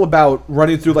something cool about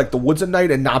running through like the woods at night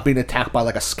and not being attacked by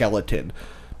like a skeleton,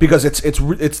 because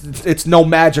it's no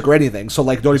magic or anything. So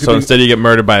like, don't So instead, you get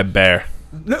murdered by a bear.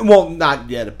 well, not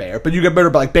yet a bear, but you get murdered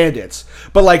by like bandits.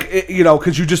 But like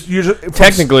because you just from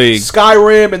Technically-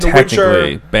 Skyrim in the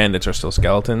Technically, Witcher, bandits are still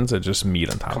skeletons. They're just meat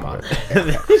on top of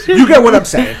it. you get what I'm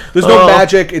saying. There's no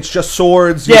magic. It's just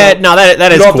swords. you Yeah, know. no, that You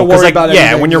is don't have cool. to 'Cause, worry like, about yeah,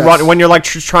 anything, when you're yes. when you're like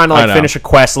trying to I like know. finish a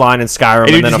quest line in Skyrim, And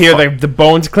you then just a hear fu- the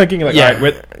bones clinking. Like, yeah, all right,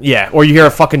 with, yeah, or you hear a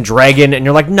fucking dragon and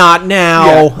you're like, not now.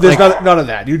 Yeah, there's Like, none of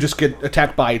that. You just get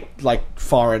attacked by like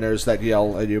foreigners that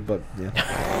yell at you. But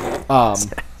yeah.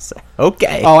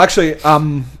 okay. Oh, actually,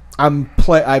 I'm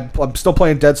still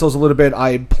playing Dead Cells a little bit.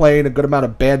 I'm playing a good amount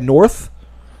of Bad North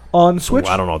on Switch.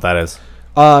 I don't know what that is.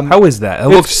 how is that? It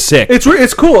looks sick.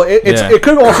 It's cool. Yeah. It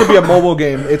could also be a mobile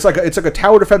game. It's like a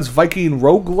tower defense Viking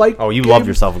roguelike. Oh, you game. love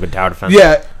yourself a good tower defense.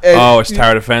 Yeah. It's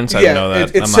tower defense. I didn't know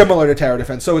that. It's similar to tower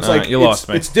defense. So it's All like right, you lost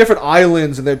me. it's different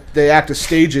islands, and they act as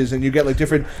stages, and you get like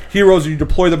different heroes, and you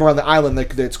deploy them around the island.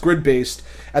 Like it's grid based,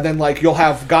 and then like you'll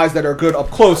have guys that are good up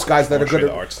close, guys that are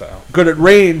good at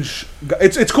range.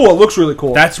 It's cool. It looks really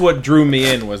cool. That's what drew me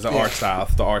in was the art style.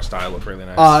 The art style looked really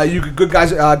nice. You could good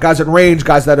guys at range,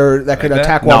 guys that can that?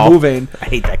 attack while No. moving. I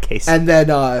hate that case. And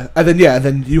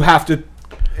then you have to.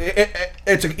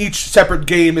 It's each separate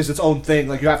game is its own thing.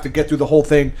 Like you have to get through the whole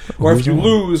thing. Or if you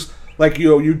lose, like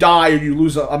you die or you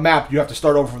lose a map, you have to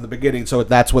start over from the beginning. So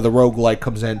that's where the roguelike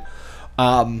comes in.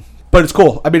 But it's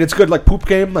cool. I mean, it's good like poop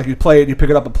game. Like you play it, you pick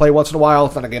it up and play once in a while.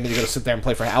 It's not a game that you're gonna sit there and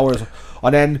play for hours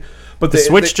on end. But the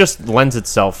Switch just lends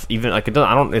itself, even like it doesn't.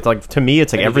 I don't. It's like to me,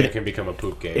 it's like everything everything can become a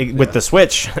poop game. with the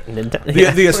Switch.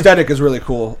 the aesthetic is really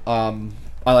cool.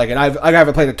 I like it. I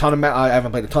haven't played a ton of I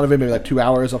haven't played a ton of it. Maybe like 2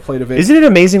 hours I've played of it. Isn't it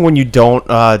amazing when you don't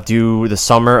do the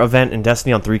summer event in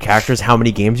Destiny on 3 characters? How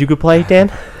many games you could play,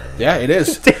 Dan? Yeah, it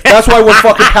is. That's why when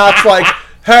fucking Pat's like,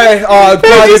 "Hey,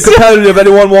 private competitive,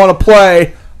 anyone want to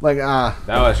play?" Like, That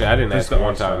was actually, I didn't ask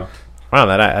one time. Wow,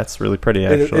 that's really pretty.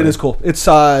 Actually, it is cool. It's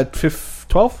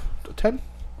 12, 10,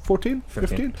 14,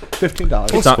 15,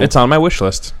 $15. It's on my wish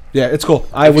list. Yeah, it's cool.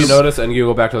 If you notice, and you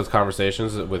go back to those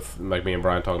conversations with like me and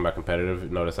Brian talking about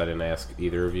competitive, notice I didn't ask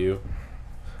either of you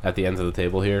at the ends of the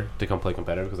table here to come play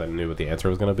competitive because I knew what the answer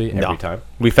was going to be every time.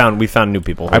 We found new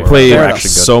people. I who played were actually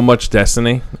good. so much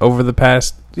Destiny over the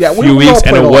past Yeah, we few all weeks, played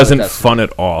and a it lot of wasn't Destiny. fun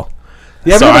at all.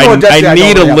 Yeah, So everyone on Destiny, I don't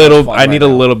need really a have little. much fun I need right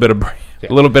a now. little bit of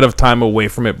a little bit of time away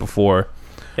from it before.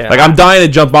 Yeah. Like I'm dying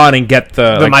to jump on and get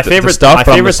my favorite stuff. My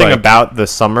but I'm favorite just thing like, about the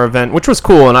summer event, which was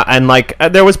cool, and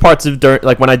there was parts of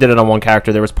like when I did it on one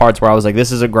character, there was parts where I was like,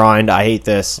 "This is a grind. I hate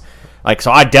this." Like,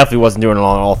 so I definitely wasn't doing it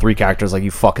on all 3 characters, like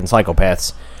you fucking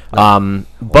psychopaths.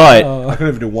 But I couldn't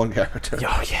even do one character.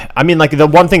 oh, yeah, I mean, like the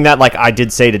one thing that like I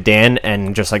did say to Dan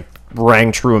and just like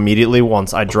rang true immediately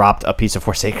once I dropped a piece of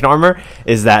Forsaken armor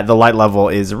is that the light level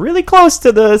is really close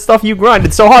to the stuff you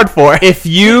grinded so hard for. if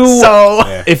you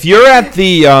if you're at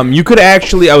the you could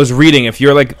actually, I was reading, if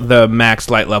you're like the max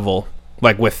light level,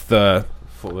 like with the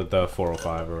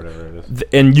 405 or whatever it is.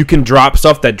 and you can drop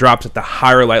stuff that drops at the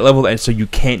higher light level, and so you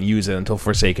can't use it until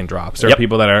Forsaken drops. There are Yep.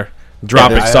 people that are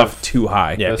dropping I stuff have- too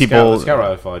high. Yeah, The people- Scout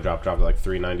Rifle I dropped at like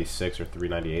 396 or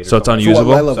 398. So it's something. So what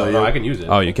unusable. light level So are no, you? I can use it.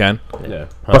 Oh, you can. Yeah.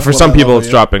 But for What some light people, level it's are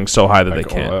you? dropping so high that they Like,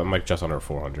 can't. I'm like just under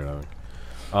 400. I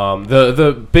think.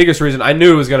 The biggest reason I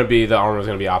knew it was gonna be the armor was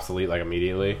gonna be obsolete like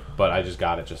immediately, but I just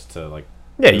got it just to like.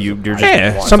 Yeah, you're just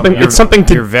Yeah, want something. something It's something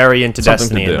to. you're very into something to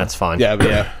Destiny, do. and that's fine. Yeah, but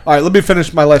yeah. All right, let me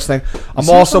finish my last thing. I'm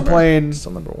also playing.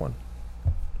 Still number 1.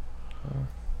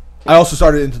 I also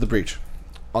started Into the Breach.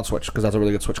 on Switch because that's a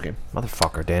really good Switch game.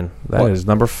 Motherfucker, Dan. That is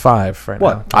number 5 right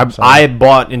What? now. I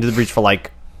bought Into the Breach for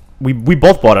like we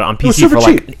both bought it on was PC super for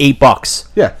like cheap. $8.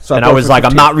 Yeah, so And bought I it was for like,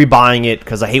 I'm 15. not rebuying it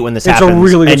because I hate when this It's a happens.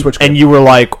 really good and, Switch and game. you were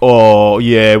like, oh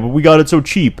yeah, but we got it so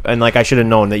cheap, and like I should have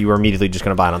known that you were immediately just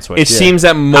gonna buy it on Switch. It seems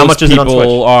that most much is it on people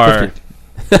Switch? are.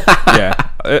 Yeah,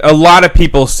 a lot of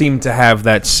people seem to have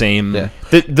that same. Yeah.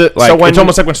 Like, so when it's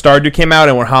almost like when Stardew came out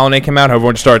and when Hollow Knight came out,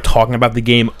 everyone just started talking about the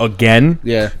game again.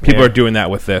 Yeah. People Yeah. are doing that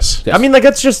with this. Yeah. I mean, like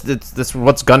that's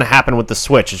what's gonna happen with the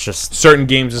Switch. It's just. Certain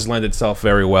games just lend itself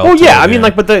very well. Oh to yeah, it, I mean,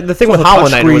 like, but the thing So with the Hollow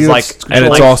touch Knight screen, was like, it's- and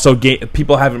it's like, also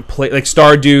people haven't played like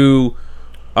Stardew.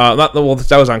 Not well,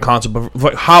 that was on console, but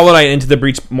like Hollow Knight Into the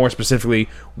Breach more specifically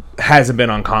hasn't been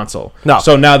on console. No.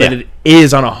 So now that Yeah. it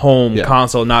is on a home Yeah.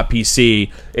 console, not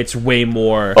PC, it's way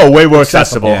more. way more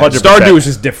accessible. Yeah. 100%. Stardew is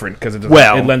just different because it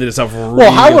lended itself. Really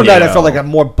Well, Hollow Knight, I well. felt like had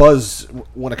more buzz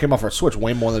when it came off for Switch,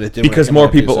 way more than it did Because when it came more out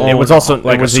on people PC. own It was also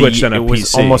like it was a Switch than a it was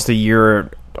PC. almost a year,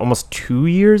 almost 2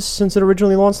 years since it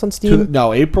originally launched on Steam.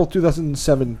 No, April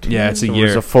 2017. Yeah, it's a It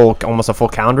year. was almost a full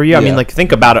calendar year. I Yeah. mean, like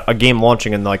think about a game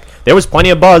launching and like there was plenty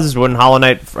of buzz when Hollow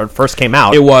Knight first came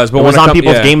out. It was, but it when was it on come-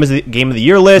 people's yeah. game of the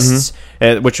year lists,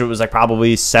 which it was like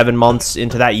probably 7 months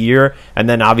into that year, and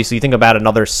then obviously you think about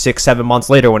another 6-7 months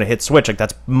later when it hits Switch, like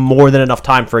that's more than enough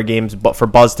time for for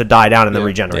buzz to die down and then Yeah.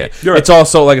 regenerate. Yeah. It's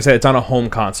also like I said, it's on a home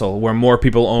console where more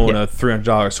people own a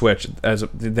 $300 Switch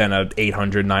than a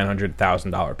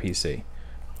 $800,000-$900,000 PC.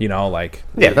 You know, like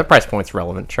Yeah, the price point's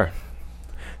relevant. Sure,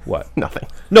 what? nothing.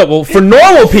 No, well, for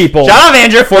normal people, Shut up,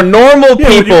 Andrew. for normal Yeah,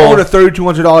 when you own people, a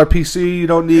 $3,200 PC you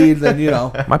don't need, then, you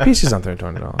know. my PC's on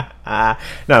 $320.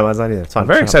 No, that's not either. It's fine. I'm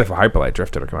very Shut up. excited for Hyperlight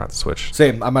Drifter to come out to Switch.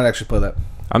 Same, I might actually play that.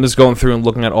 I'm just going through and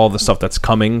looking at all the stuff that's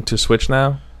coming to Switch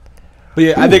now. But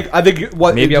yeah, I think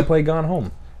what... Maybe I'll play Gone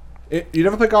Home. You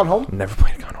never played Gone Home? Never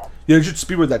played Gone Home. Yeah, you should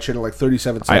speedrun that shit in like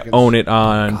 37 I seconds. own it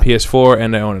on PS4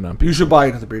 and I own it on PC. You should buy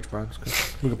Into the Breach, Brian.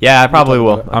 Yeah, I probably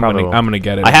will. I'm gonna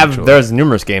get it. I have. eventually. There's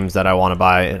numerous games that I want to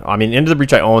buy. I mean, Into the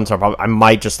Breach I own, so I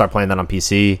might just start playing that on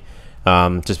PC,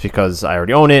 just because I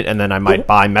already own it, and then I might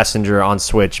buy Messenger on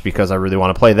Switch because I really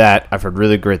want to play that. I've heard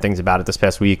really great things about it this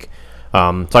past week, so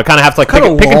I kind of have to like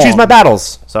Kinda pick and choose long. my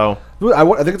battles. So I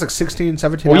think it's like 16,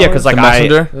 17 well, yeah, hours. because like The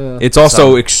Messenger. Yeah. It's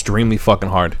also extremely fucking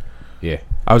hard. Yeah.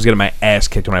 I was getting my ass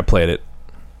kicked when I played it.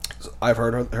 I've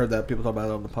heard that people talk about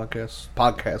it on the podcast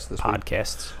this week.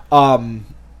 podcasts. I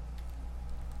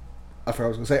forgot what I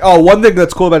was going to say. Oh, one thing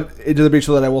that's cool about Into the Breach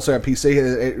that I will say on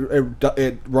PC,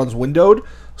 it runs windowed,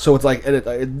 so it's like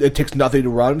it takes nothing to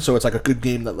run, so it's like a good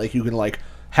game that like you can like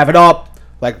have it up,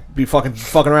 like be fucking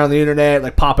around the internet,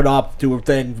 like pop it up, do a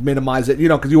thing, minimize it, you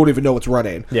know, because you won't even know it's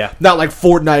running. Yeah. Not like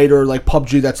Fortnite or like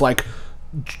PUBG that's like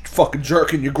fucking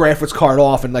jerking your graphics card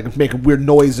off and like making weird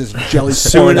noises, and jelly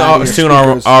pouring out of your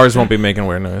speakers. ours won't be making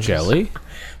weird noises. Jelly?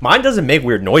 Mine doesn't make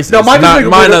weird noises. No, mine Not doesn't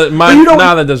make mine. weird- but Mine. you know-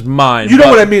 Now that does mine. You know but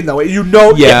what I mean, though. You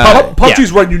know, Yeah.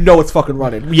 PUBG's running. You know it's fucking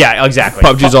running. Yeah, exactly.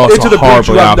 PUBG's also Into the Breach,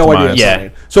 horribly you have no idea optimized. it's Yeah.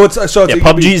 running. So it's Yeah, it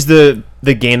can be- PUBG's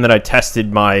the game that I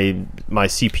tested my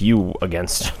CPU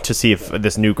against to see if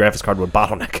this new graphics card would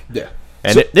bottleneck. Yeah.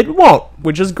 And So- it won't,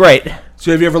 which is great. So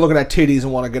if you ever looking at titties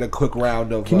and want to get a quick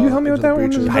round of, Can you help me with Into the that one?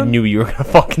 Breaches- I knew you were gonna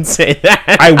fucking say that.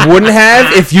 I wouldn't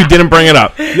have if you didn't bring it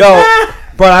up. Yo,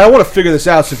 Brian, I don't want to figure this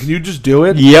out. So can you just do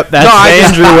it? Yep, that's No, I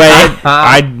just- Andrew way.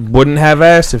 I wouldn't have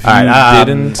asked if you All right,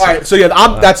 didn't. All right. So yeah,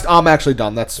 I'm actually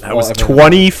done. That was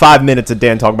 25 minutes of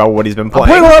Dan talking about what he's been I'm playing.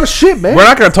 playing a lot of shit, man. We're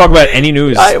not going to talk about any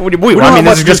news. I don't mean, have this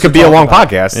much just news could to be a talk long about.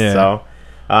 podcast. Yeah. So,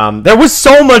 there was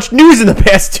so much news in the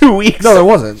past 2 weeks. No, there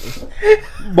wasn't.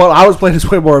 Well, I was playing is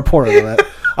way more important than that.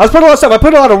 I was playing a lot of stuff. I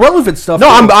played a lot of relevant stuff. No,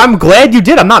 too. I'm glad you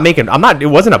did. I'm not. It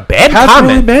wasn't a bad Pat's really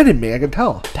comment. mad at me. I can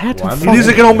tell. That's He needs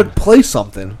to get home and play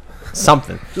something.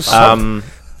 something. Just something.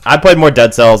 I played more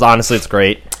Dead Cells. Honestly, it's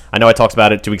great. I know I talked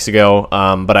about it 2 weeks ago,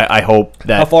 but I hope How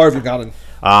that far have you gotten?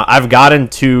 I've gotten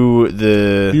to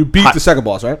the. You beat the second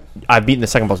boss, right? I've beaten the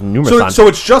second boss numerous So, times. so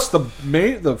it's just the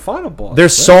final boss.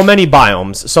 There's right? so many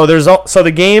biomes. So so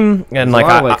the game and Like,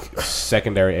 like, a lot of, like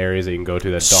secondary areas that you can go to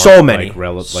that don't, So many. like,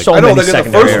 like So I know, many like in the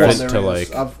secondary first areas one, to, there like-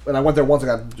 is. And I went there once. I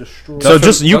got destroyed. So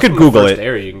just you That's could from the Google first it.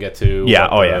 area you can get to. Yeah,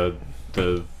 what, oh, yeah.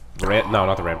 The no,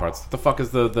 not the ramparts. What the fuck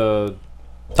is the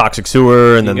Toxic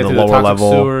sewer and You then get the to the lower toxic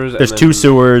level. sewers, and There's then- two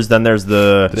sewers. Then there's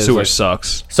the. The There's, sewer like-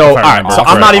 sucks. So if all I right, remember. so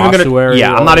I'm not even Osu gonna. area,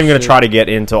 Yeah, all I'm not that even gonna shit. try to get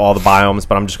into all the biomes,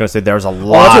 but I'm just gonna say there's a Oh, that's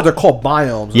lot. what they're called,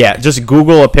 biomes. Yeah, just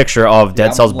Google a picture of Dead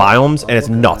I'm Cells looking- biomes, I'm and it's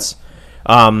looking at nuts.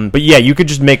 But yeah, you could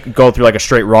just go through like a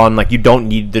straight run. Like you don't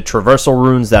need the traversal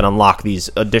runes that unlock these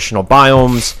additional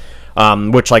biomes.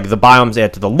 Which like the biomes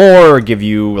add to the lore, or give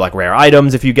you like rare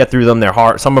items if you get through them. They're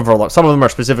hard. Some of them are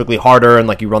specifically harder, and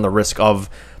like you run the risk of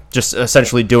just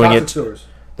essentially doing Toxic it. sewers.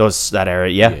 That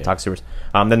area, yeah, Yeah. toxic sewers.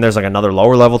 Then there's like another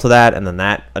lower level to that, and then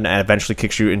that and eventually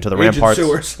kicks you into the Ancient ramparts.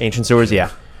 sewers. Ancient sewers, yeah.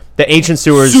 The ancient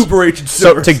sewers. Super ancient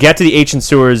So sewers. to get to the ancient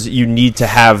sewers, you need to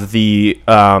have the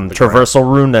traversal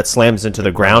rune that slams into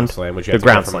the ground. Slam, which you The have to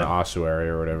get ground from an slam. ossuary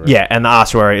or whatever. Yeah, and the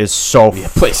ossuary is so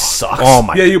place sucks. Oh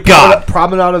my Yeah, you god.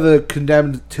 promenade of the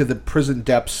condemned to the prison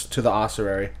depths to the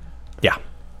ossuary. Yeah,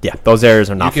 yeah. Those areas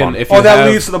are not You can, fun. if you Oh, that have,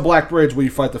 leads to the Black Bridge where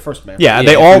you fight the first man. Yeah, Yeah,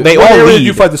 they if all you- they What all area did lead.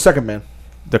 you fight the second man?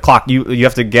 The clock. You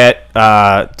have to get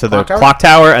to the Clock tower? clock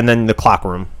tower and then the clock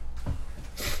room.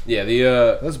 Yeah,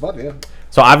 the That's about it. Yeah.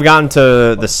 So I've gotten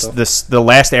to the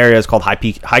last area is called High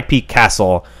Peak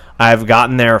Castle. I've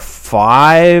gotten there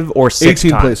 5 or 6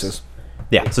 18 times. places.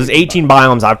 Yeah, so there's 18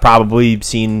 biomes. I've probably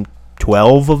seen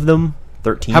 12 of them.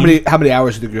 13. How many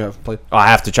hours do you think you have played? Oh, I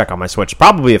have to check on my Switch.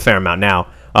 Probably a fair amount now.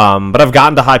 But I've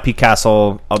gotten to High Peak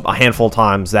Castle a handful of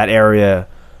times. That area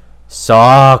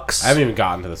sucks. I haven't even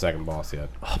gotten to the second boss yet.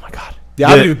 Oh my god. Yeah, I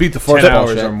haven't even beat the first 10 boss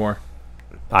hours yet. or more.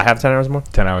 I have 10 hours more?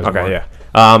 10 hours or more. Okay,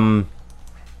 yeah.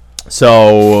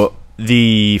 So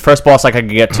the first boss I could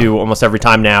get to almost every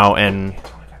time now, and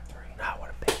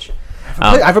what a bitch.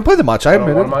 I haven't played them much. I What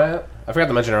admit am it. I at? I forgot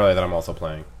to mention earlier that I'm also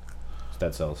playing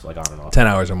Dead Cells, like on and off. 10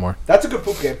 hours or more. That's a good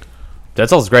poop game. Dead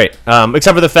Cells is great,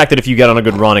 except for the fact that if you get on a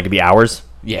good run, it could be hours.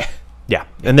 Yeah. Yeah,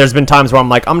 and there's been times where I'm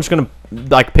like, I'm just gonna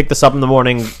like pick this up in the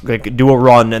morning, like do a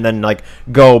run, and then like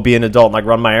go be an adult, and, like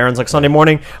run my errands like Sunday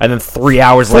morning, and then 3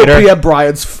 hours 4 later, p.m.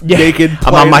 Brian's naked.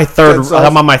 I'm on my third. Dead Cells.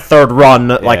 I'm on my third run.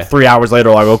 Like 3 hours later,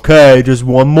 like okay, just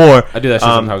one more. I do that shit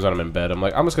sometimes when I'm in bed. I'm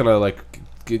like, I'm just gonna like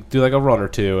do like a run or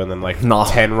two, and then like No.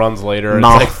 10 runs later,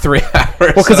 No. it's like 3 hours.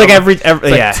 Well, because like every it's like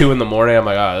yeah, 2 in the morning. I'm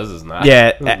like, oh, this is not.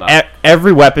 yeah, this is not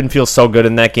every weapon feels so good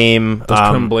in that game. Those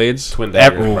twin blades. twin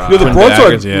daggers. Ooh. bro. Yo, the Twin broadsword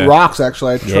daggers, yeah. rocks.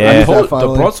 Actually, I Yeah. tried the that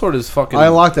finally. broadsword is fucking. I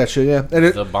unlocked that shit. Yeah, and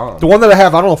the bomb. the one that I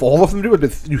have, I don't know if all of them do it,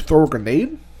 but you throw a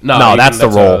grenade. No, you that's the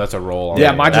can- roll. That's a roll. on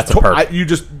Yeah, it. mine that's just a perk. you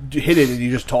just hit it and you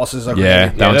just tosses a Yeah.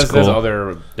 grenade. That one's there's cool.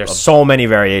 other. There's so many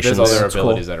variations. There's other That's cool.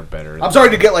 abilities that are better. I'm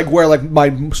sorry to get like where like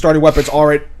my starting weapons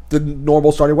are at the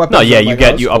normal starting weapons. No, yeah, I'm you like,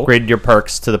 get oh, you that's cool. upgraded your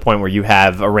perks to the point where you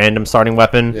have a random starting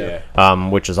weapon, Yeah.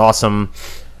 which is awesome.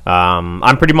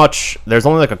 I'm pretty much there's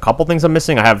only like a couple things I'm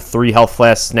missing. I have 3 health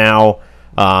flasks now.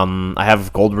 I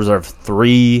have gold reserve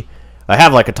 3. I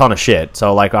have like a ton of shit,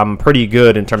 so like I'm pretty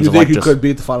good in terms You of think like you just could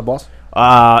beat the final boss?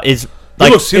 is He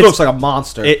like looks it's- like a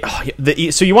monster.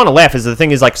 so you want to laugh is the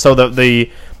thing is like so the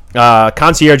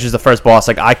concierge is the first boss.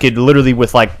 Like I could literally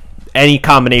with like any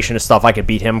combination of stuff I could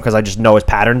beat him because I just know his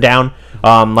pattern down.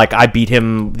 Like I beat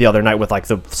him the other night with like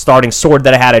the starting sword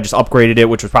that I had. I just upgraded it,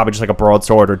 which was probably just like a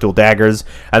broadsword or dual daggers,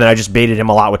 and then I just baited him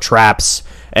a lot with traps.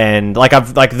 And like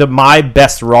I've like my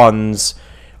best runs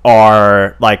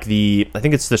are like I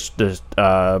think it's the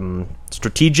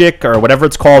strategic or whatever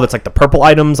it's called. It's like the purple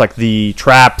items, like the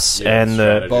traps and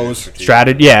the bows.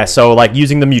 strategy. Yeah, so like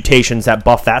using the mutations that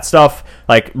buff that stuff,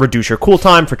 like reduce your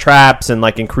cooltime for traps and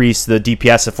like increase the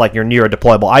DPS if like you're near a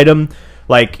deployable item.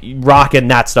 Like rocking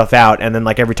that stuff out, and then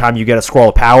like every time you get a scroll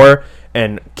of power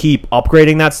and keep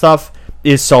upgrading that stuff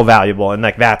is so valuable. And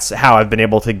like that's how I've been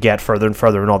able to get further and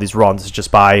further in all these runs, is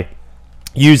just by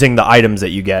using the items that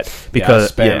you get.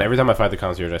 Because yeah, I spam, every time I fight the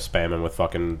concierge, I spam him with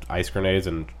fucking ice grenades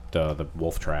and the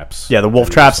wolf traps. yeah, the wolf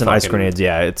And traps just and ice fucking grenades.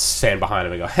 Yeah, it's Stand behind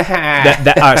him and go, ha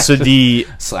ha. so the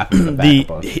Slap him in the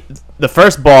back. the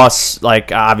first boss,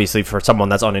 like obviously for someone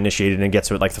that's uninitiated and gets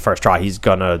to it like the first try, he's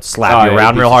gonna slap you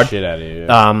around real hard. Shit out of you,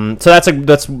 yeah. So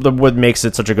that's what makes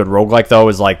it such a good roguelike though,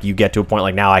 is like you get to a point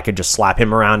like now I could just slap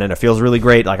him around and it feels really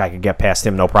great. Like I could get past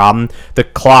him no problem. The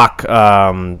clock,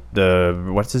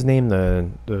 what's his name?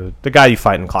 The guy you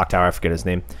fight in Clock Tower, I forget his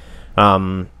name.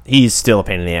 He's still a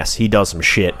pain in the ass. He does some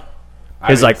shit. I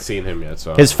haven't like, seen him yet,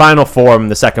 so His final form,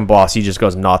 the second boss, he just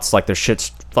goes nuts. Like there's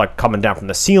shit's like coming down from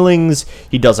the ceilings.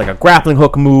 He does like a grappling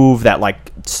hook move that like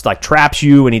traps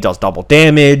you, and he does double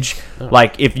damage.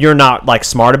 Like if you're not like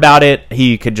smart about it,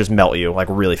 he could just melt you like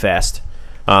really fast.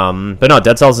 But no,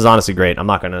 Dead Cells is honestly great. I'm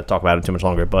not going to talk about it too much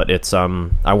longer, but it's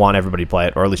I want everybody to play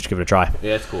it, or at least give it a try.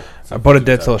 yeah, it's cool. I bought a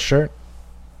Dead Cells shirt.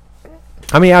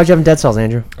 How many hours do you have in Dead Cells,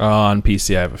 Andrew? On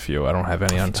PC, I have a few. I don't have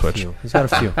any on Switch. He's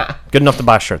got a few. Good enough to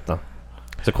buy a shirt though.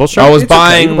 It's a cool shirt. I was It's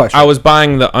okay, you can buying. buy shit. I was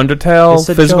buying the Undertale It's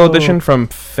a physical joke. edition from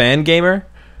Fangamer,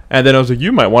 and then I was like,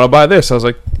 "You might want to buy this." I was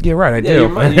like, "Yeah, right, I Yeah, do." you're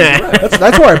right.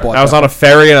 That's where I bought. I was that. on a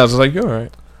ferry, and I was like, "You're all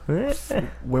right."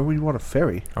 Where would you want a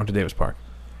ferry? I went to Davis Park.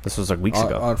 This was like weeks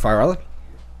ago. On Fire Island.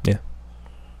 Yeah.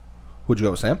 Would you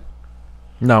go with Sam?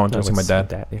 No, I went to No, see my it's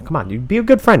dad. Yeah, come on, you be a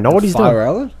good friend. Know what he's Fire doing.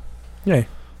 Island. Yeah,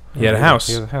 he had a house.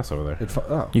 He has a house over there.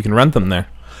 Oh. You can rent them there.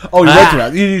 Oh, you read through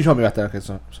that. You told me about that. Okay,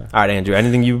 so sorry. All right, Andrew.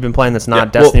 Anything you've been playing that's not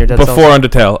Yeah, Destiny or Dead before Cells?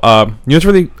 Undertale. You know what's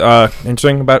really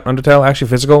interesting about Undertale? Actually,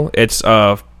 physical. It's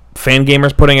fan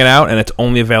gamers putting it out, and it's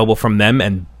only available from them.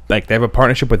 And like they have a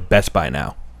partnership with Best Buy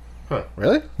now.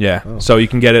 Really? Yeah, so you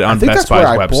can get it I on think Best that's where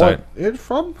Buy's I website. bought it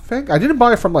from. I didn't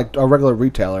buy it from like a regular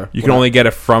retailer. You can only get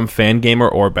it from Fangamer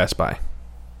or Best Buy.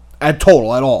 at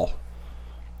all.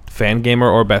 Fangamer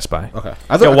or Best Buy. Okay.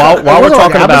 While we're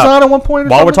talking Amazon about at one point.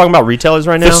 while we're talking about retailers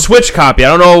right The now, Switch copy,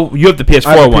 I don't know. You have the I PS4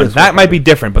 have the one. PS4 That might copy. be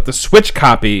different, but the Switch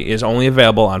copy is only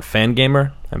available on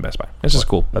Fangamer and Best Buy. This is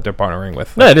cool that they're partnering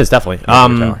with. no, it is definitely.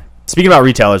 retailer. Speaking about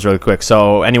retailers, really quick.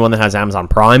 So anyone that has Amazon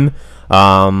Prime,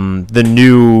 the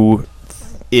new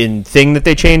thing that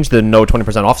they changed, the no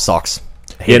 20% off sucks.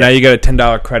 Yeah, now you get a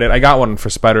 $10 credit. I got one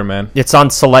for Spider-Man. It's on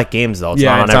select games though. It's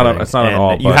Yeah, not it's on not on- everything. it's not on And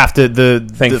all, You but have to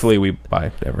Thankfully, we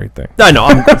buy everything. I know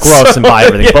I'm gross and buy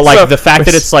everything, Yeah, but like so- the fact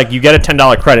that it's like you get a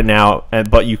 $10 credit now,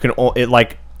 but you can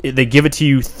they give it to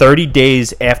you 30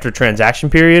 days after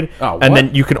transaction period, Oh, and what?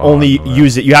 then you can only no,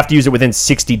 use it. You have to use it within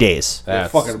 60 days.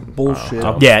 That's fucking bullshit.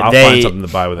 Yeah, I'll they- find something to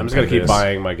buy with them. I'm just gonna keep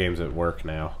buying my games at work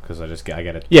now because I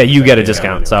get it. Yeah, you get a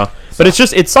discount. So, but it's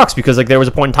just it sucks because like there was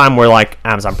a point in time where like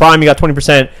Amazon Prime you got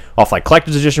 20% off like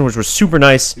collector's edition, which was super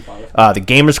nice. The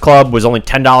Gamers Club was only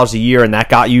 $10 a year, and that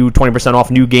got you 20%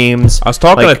 off new games. I was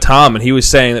talking Like- to Tom, and he was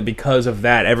saying that because of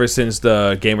that, ever since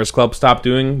the Gamers Club stopped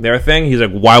doing their thing, he's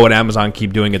like, "Why would Amazon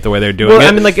keep doing it the way they're doing Well, it?"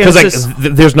 I mean, like, because it's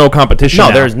just- there's no competition. No,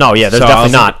 now. there's So definitely I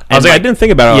was not. Like, I was like, I didn't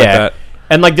think about it like that.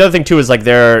 And like the other thing too is like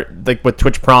they're like with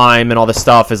Twitch Prime and all this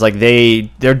stuff is like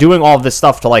they're doing all of this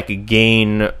stuff to like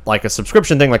gain like a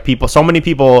subscription thing. Like so many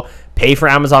people pay for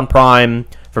Amazon Prime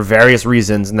for various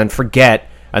reasons and then forget,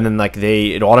 and then like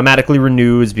it automatically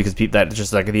renews because that's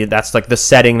just like that's like the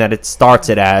setting that it starts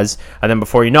it as, and then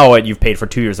before you know it, you've paid for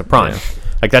 2 years of Prime.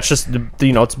 Like that's just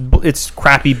it's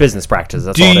crappy business practice.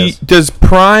 That's all it is. Does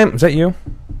Prime? Is that you?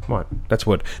 What? That's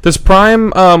Wood. Does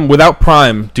Prime? Without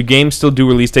Prime, do games still do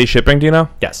release day shipping? Do you know?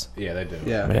 Yes. Yeah, they do.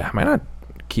 Yeah. Yeah, I might not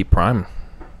keep Prime.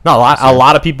 No, a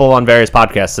lot of people on various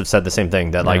podcasts have said the same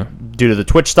thing that like due to the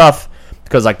Twitch stuff,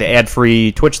 because like the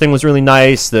ad-free Twitch thing was really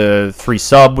nice, the free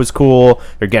sub was cool.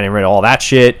 They're getting rid of all that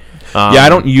shit. Yeah, I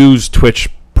don't use Twitch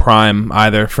Prime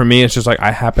either. For me, it's just like I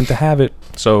happen to have it,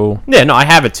 so Yeah, no, I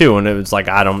have it too, and it was like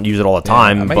I don't use it all the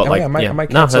time. I but like, I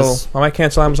might no,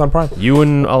 cancel Amazon Prime. you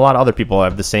and a lot of other people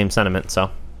have the same sentiment.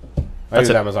 So I use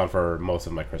it. Amazon for most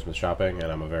of my Christmas shopping,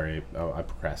 and I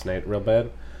procrastinate real bad.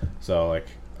 So like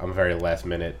I'm a very last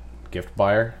minute gift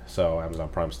buyer. So Amazon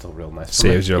Prime's still real nice. For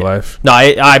me. Saves your life. no,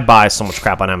 I buy so much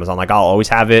crap on Amazon. Like I'll always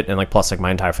have it, and like plus like my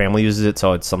entire family uses it,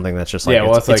 so it's something that's just like Yeah,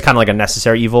 well, it's it's kind of like a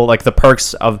necessary evil. Like the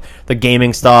perks of the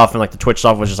gaming stuff and like the Twitch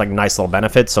stuff was just like nice little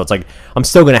benefits. So it's like I'm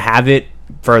still gonna have it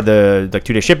for the like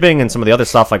 2-day shipping and some of the other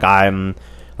stuff. Like I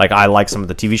like some of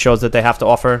the TV shows that they have to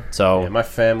offer. So Yeah, my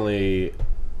family,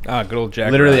 Ah, good old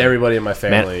Jack. literally Ryan. everybody in my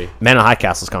family. Man of High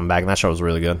Castle's coming back, and that show was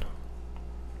really good.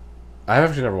 I've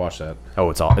actually never watched that. Oh,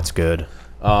 it's good.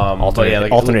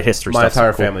 Alternate history My stuff's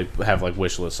entire cool. family have like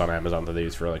wish lists on Amazon that they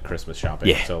use for like Christmas shopping.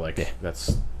 Yeah, So like yeah.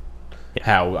 that's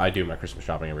how I do my Christmas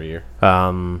shopping every year.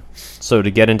 So to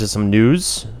get into some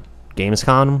news,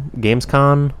 Gamescom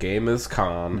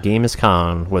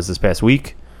was this past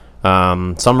week.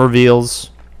 Some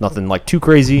reveals, nothing like too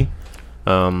crazy.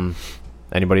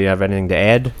 Anybody have anything to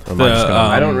add? Or am I just gonna-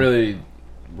 I don't really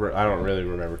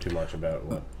remember too much about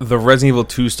what. The Resident Evil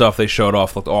 2 stuff they showed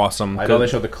off looked awesome. I know they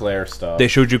showed the Claire stuff. They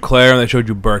showed you Claire and they showed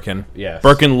you Birkin. Yes.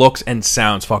 Birkin looks and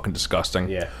sounds fucking disgusting.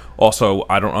 Yeah. Also,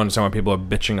 I don't understand why people are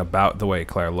bitching about the way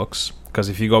Claire looks. Because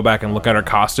if you go back and look at her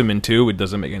costume in 2, it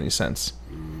doesn't make any sense.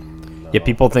 Yeah,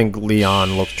 people think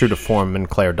Leon looks true to form and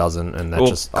Claire doesn't, and that Well,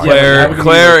 just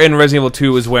Claire in Resident Evil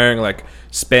 2 is wearing like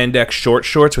spandex short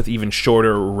shorts with even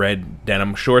shorter red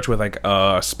denim shorts with like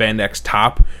a spandex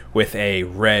top with a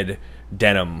red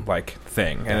denim like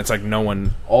thing, and it's like no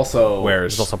one also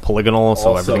wears. it's also polygonal,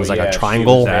 so everything's like a she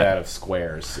triangle. was made out of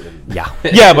squares. Yeah,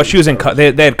 Yeah, but she was in cut. They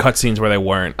had cutscenes where they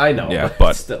weren't. I know. Yeah, but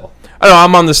but still. I don't know.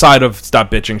 I'm on the side of stop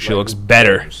bitching. She looks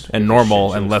better Because and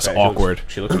normal she and looks less great. awkward.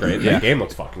 She looks great. Yeah. The game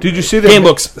looks fucking. Did you great. see that? Game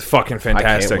looks fucking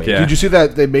fantastic. wait. Yeah. Did you see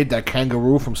that they made that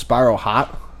kangaroo from Spyro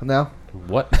hot now?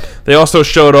 What? They also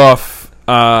showed off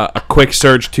a quick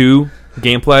Surge 2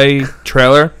 gameplay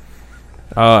trailer,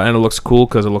 and it looks cool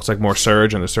because it looks like more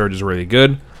Surge, and the Surge is really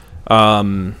good.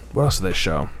 What else did they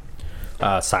show?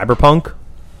 Cyberpunk.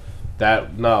 Was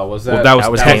that? Well,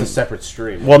 that was a separate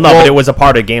stream. Well, no, but it was a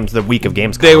part of the week of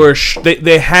Gamescom. They were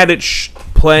they had it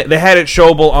they had it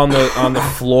showable on the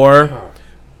floor,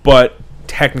 but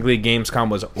technically Gamescom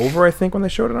was over. I think when they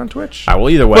showed it on Twitch. All right, well,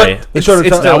 either way, But it's still- that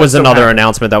was it's still another happening.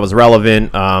 announcement that was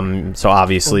relevant. So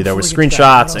obviously there were before we get to that,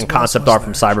 what screenshots else- and what else concept was art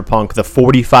from there? Cyberpunk. The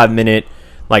 45-minute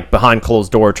like behind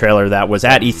closed door trailer that was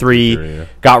at E3 yeah.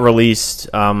 got released.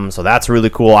 So that's really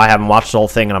cool. I haven't watched the whole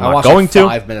thing, and I'm I not watched going like to.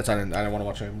 5 minutes. I didn't want to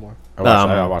watch it anymore.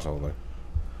 I watched the whole thing.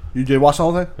 You did watch the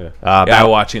whole thing? Yeah, I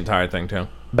Battle, watched the entire thing too.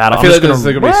 Battle. I feel, I'm like just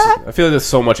there's gonna- gonna be, I feel like there's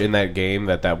so much in that game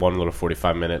that one little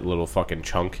 45-minute little fucking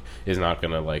chunk is not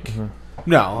gonna like.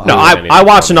 No. No, I I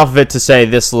watched enough of it to say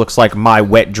this looks like my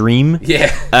wet dream.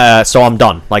 Yeah. So I'm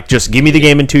done. Like, just give me the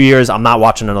game in 2 years. I'm not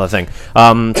watching another thing.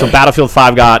 So Battlefield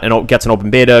 5 gets an open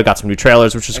beta, got some new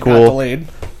trailers, which is Got cool. delayed.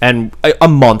 And a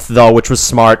month though, which was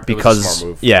smart It was a because smart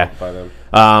move yeah, by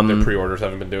them. Their pre-orders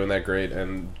haven't been doing that great,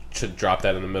 and should drop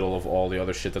that in the middle of all the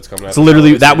other shit that's coming out. so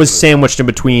literally that was sandwiched in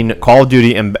between Call of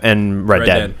Duty and Red Red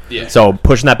Dead. Dead. Yeah. So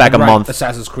pushing that back a Right, month.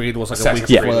 Assassin's Creed was like a Assassin's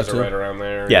week Creed before was that too. right around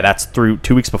there. Yeah, that's through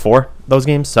 2 weeks before those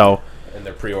games. So And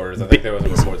their pre-orders, I think there was a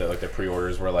report that like their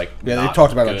pre-orders were like. Yeah, they not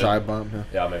talked about it on good. Giant Bomb. Yeah.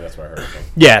 Yeah, maybe that's what I heard.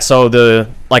 yeah, so the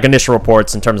like initial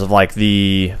reports in terms of like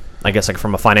the I guess like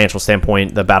from a financial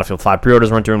standpoint, the Battlefield 5 pre-orders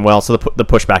weren't doing well, so the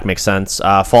pushback makes sense.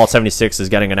 Fallout 76 is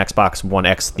getting an Xbox One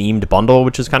X themed bundle,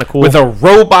 which is kind of cool. With a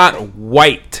robot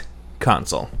white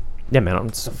console. yeah, man,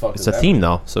 it's fuck a does that theme mean?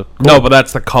 though, so No, but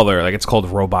that's the color. Like it's called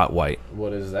robot white.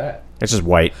 What is that? it's just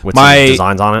white with My- some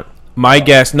designs on it. My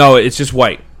guess, no, it's just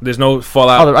white. There's no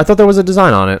Fallout. Oh, I thought there was a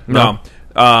design on it. No.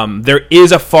 There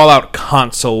is a Fallout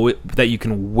console that you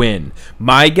can win.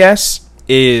 My guess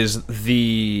is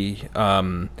the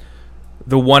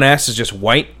 1S is just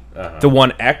white. The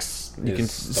 1X, you can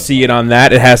Is the see it on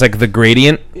that. It has like the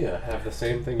gradient. Yeah, have the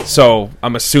same thing. So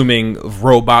I'm assuming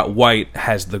robot white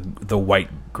has the white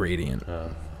gradient. I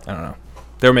don't know.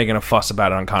 They were making a fuss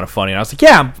about it on Kind of Funny, and I was like,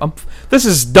 yeah, this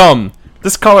is dumb.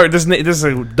 This color, this is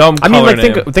a dumb I color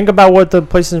mean, like name. think about what the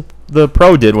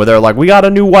Pro did, where they're like, we got a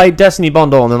new white Destiny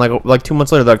bundle, and then like 2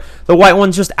 months later, they're like, the white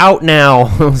one's just out now.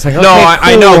 I was like, No, okay,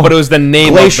 I know, cool. but it was the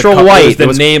name Glacial of the color. white. It was the It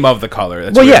was- name of the color.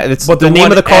 That's Well, weird. yeah, it's but the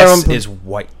name of the color 1S on- is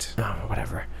white. Oh,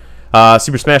 whatever.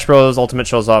 Super Smash Bros. Ultimate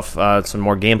shows off some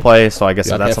more gameplay, so I guess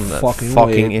Yeah, that's I something that fucking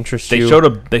fucking wait. interests They you.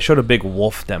 showed a big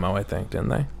wolf demo, I think, didn't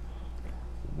they?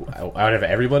 Out of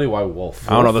everybody, why Wolf?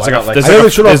 I don't know. There's Why like not, a there's I know they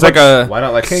like showed a, there's off, like a why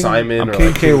not like King- Simon or King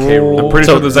like K. King K. Rool. Rool? I'm pretty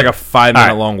So sure there's like a 5 minute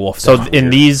Alright. long wolf. So demo. in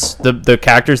these, the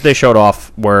characters they showed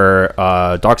off were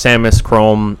Dark Samus,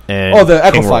 Chrome, and Oh, the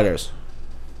Echo King Rool. Fighters.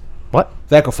 What?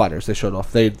 The Echo Fighters they showed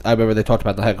off. I remember they talked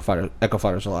about the Echo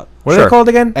Fighters a lot. what are Sure. they called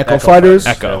again? Echo Fighters.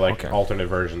 Echo. They're like okay. alternate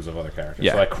versions of other characters.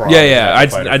 Yeah. So like Kron Yeah, is yeah,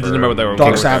 Echo Fighter I didn't for remember what they were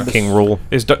Dark called. Samus. King Rule.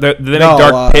 Did they make No,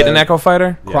 Dark Pit an Echo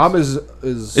Fighter? Yes. Crom is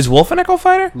Is Wolf an Echo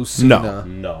Fighter? Lucina. No.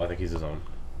 No, I think he's his own.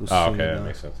 Lucina. Oh, okay, that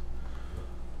makes sense.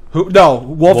 Who? No,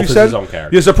 Wolf. Wolf You is said his own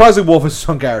character. Yeah, surprisingly, Wolf is his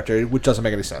own character, which doesn't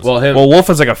make any sense. Well, him. Well, Wolf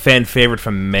is like a fan favorite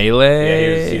from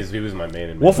Melee. yeah, he was my main.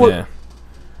 In Wolf Melee. yeah.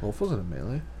 Wolf wasn't a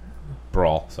melee.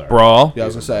 Brawl. Sorry. Brawl. Yeah, I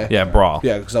was gonna say. Yeah, Brawl.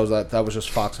 Yeah, because that was just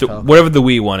Fox and Tal. Whatever the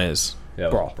Wii one is. Yeah,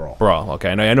 Brawl. Brawl. Brawl. Okay,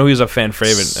 I know he was a fan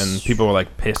favorite, and people were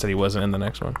like pissed that he wasn't in the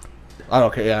next one. I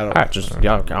don't care. Yeah, I don't. All right, just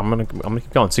yeah, I'm gonna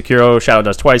keep going. Sekiro Shadow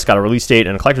Dies Twice got a release date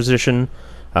and a collector's edition.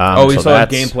 We so saw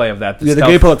that's- gameplay of that. Yeah, the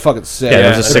gameplay looked fucking sick. Yeah,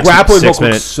 there's a the six- grappling six hook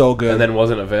minute- looks so good. And then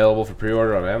wasn't available for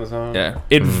pre-order on Amazon. Yeah,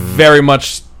 it very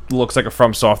much looks like a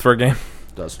From Software game,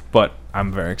 it does. but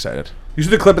I'm very excited. You see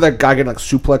the clip of that guy getting like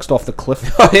suplexed off the cliff?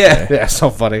 Oh yeah. Yeah, so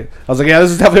funny. I was like, yeah,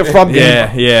 this is definitely a From game.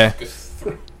 Yeah, yeah.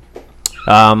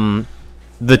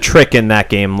 The trick in that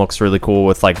game looks really cool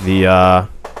with like the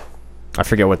I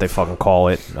forget what they fucking call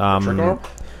it. Trick arm?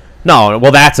 No,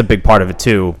 well that's a big part of it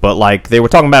too. But like they were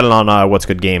talking about it on What's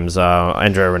Good Games.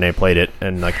 Andrea Renee played it,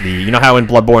 and like you know how in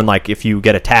Bloodborne, like if you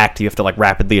get attacked, you have to like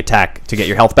rapidly attack to get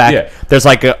your health back. Yeah. There's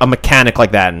like a mechanic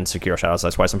like that in Sekiro Shadows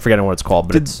Dies Twice. I'm forgetting what it's called,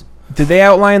 but it's Did they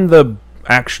outline the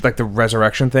the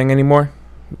resurrection thing anymore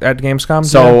at Gamescom?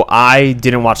 so I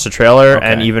didn't watch the trailer, Okay.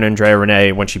 and even Andrea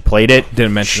Renee when she played it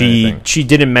Didn't mention she anything. she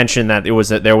didn't mention that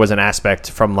there was an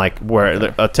aspect from like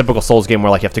where a typical Souls game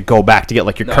where like you have to go back to get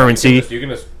like your No, currency. You can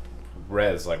just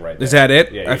res like right there. Is that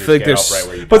it? Yeah, I you feel like just get there's- up right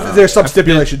where you But died. there's some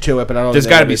stipulation to it. But I don't. there's think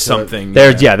got to they're be gonna do it.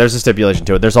 something. There's a stipulation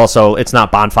to it. There's also it's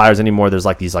not bonfires anymore. There's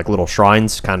like these like little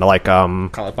shrines, kind of like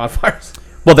Kind of like bonfires.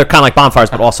 well they're kind of like bonfires,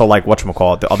 but also like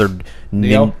whatchamacallit, the other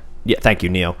Neo? yeah, thank you,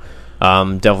 Neo.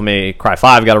 Devil May Cry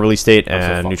 5 got a release date I'm so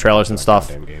and fucking new trailers and excited stuff.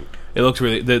 for that damn game. It looks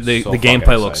really the So gameplay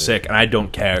fucking looks excited. sick, and I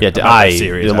don't care. Yeah, about the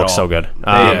series it at looks all. so good.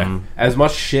 Yeah. As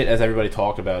much shit as everybody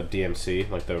talked about DMC,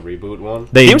 like the reboot one.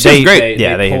 DMC is great. They,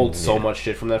 Yeah, they they pulled so much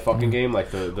shit from that fucking game, like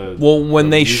the Well, when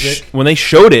the they music. when they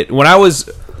showed it, when I was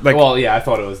like well, yeah, I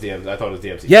thought it was DMC. I thought it was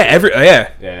DMC. yeah,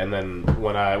 Yeah, and then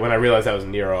when I realized that was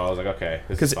Nero, I was like, okay,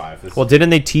 this is 5. This Well, didn't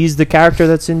they tease the character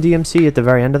that's in DMC at the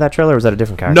very end of that trailer, or was that a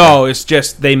different character? no, it's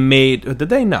just they made. Did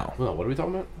they know? no, what are we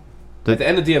talking about? At the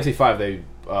end of DMC 5,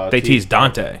 they teased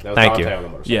Dante. That was Thank Dante you. on the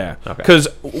motorcycle. Yeah, Okay. because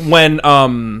when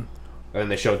and then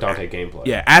they showed Dante gameplay.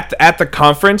 yeah at the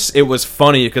conference it was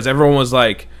funny because everyone was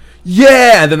like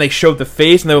yeah, and then they showed the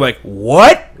face and they were like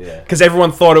what? Yeah. Because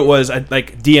everyone thought it was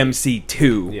like DMC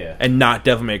 2 Yeah. and not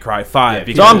Devil May Cry 5 Yeah,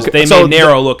 because so they so made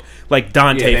Nero look like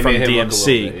Dante Yeah, they from made him look a little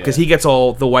DMC bit, because yeah. he gets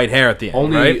all the white hair at the end,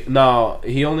 Only right? no,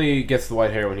 he only gets the white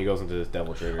hair when he goes into this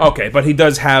Devil Trigger. Okay, but he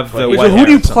does have the Wait, white So hair. who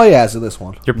do you play as in this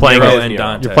one? You're playing. Nero As, and Nero.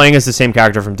 Dante. you're playing as the same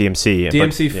character from DMC. but-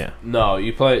 DMC. yeah. No,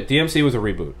 you play DMC was a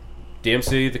reboot.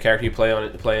 DMC, the character you play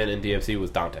in DMC was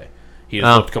Dante. He just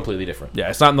Oh. looked completely different. Yeah,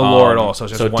 it's not in the lore at all. So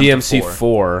it's just 1 to DMC 4.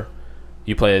 4,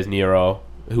 you play as Nero,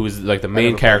 who is like the main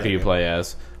never played character that you game. play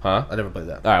as. Huh? I never played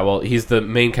that. All right. Well, he's the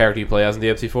main character you play as in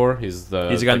DMC 4. He's the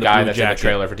He's the guy in the guy blue that's in the jacket.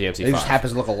 trailer for DMC He just 5.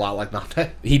 happens to look a lot like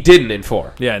Dante. He didn't in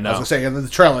 4. Yeah, I was no. gonna say in the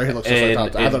trailer he looks just like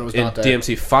And Dante. I thought it was in Dante.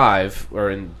 DMC 5, or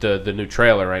in the new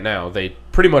trailer right now, they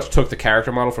pretty much took the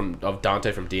character model of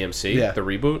Dante from DMC, Yeah. the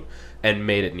reboot, and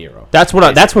made it Nero. That's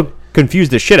what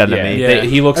confused the shit out of Yeah, me. Yeah.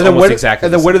 he looks And then almost where, exactly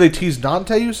and then the where do same. they tease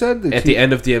Dante? You said At the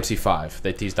end of DMC 5,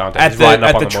 they teased Dante. At He's riding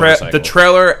up on the motorcycle.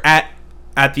 trailer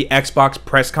at the Xbox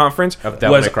press conference Of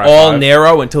Devil was May Cry all 5.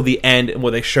 Nero until the end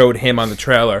where they showed him on the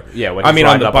trailer. Yeah, when I he's mean on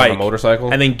riding the up on bike, the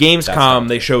motorcycle. and then That's Gamescom Dante.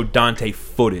 they showed Dante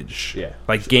footage. Yeah.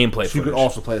 like gameplay So you footage. could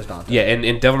also play as Dante. Yeah, and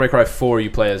in Devil May Cry 4, you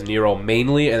play as Nero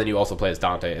mainly, and then you also play as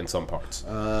Dante in some parts.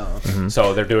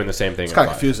 So they're doing the same thing. It's kind in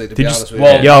of 5. confusing to Did be you honest s- with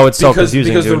well, you. Yo, it's so because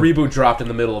confusing, because dude. the reboot dropped in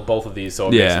the middle of both of these, so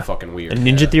it makes Yeah. it fucking weird. And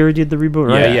Ninja Theory did the reboot,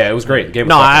 right? Yeah, it was great. Game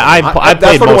No, was I fucking- played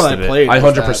that's the most one of I it. played. I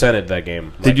was that. 100%ed that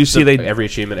game. Did you see they- every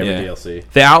achievement, every Yeah. DLC?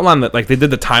 They outlined that like they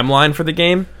did the timeline for the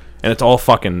game, and it's all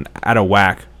fucking out of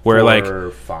whack. Where like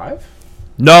For 5?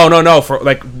 no for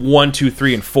like 1, 2,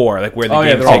 3, and 4, like where the Oh,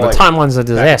 yeah, game they're Oh, all the like timeline's a and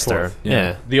disaster. forth.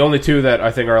 Yeah. The only two that I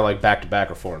think are like back to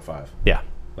back are 4 and 5. Yeah.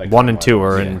 Like 1 and 2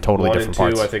 are timeline-wise. in totally 1 different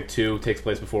and 2, parts. I think 2 takes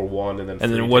place before 1, and then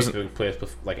And then 3 it wasn't- takes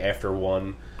place like after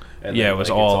 1. And Yeah, then, it was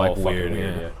like, all, it's like, fucking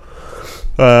weird,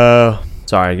 yeah.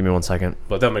 Sorry, give me 1 second.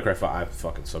 But Devil May Cry 5, I'm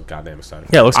fucking so goddamn excited.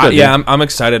 Yeah, it looks good. yeah, dude. I'm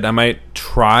excited. I might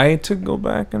try to go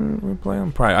back and replay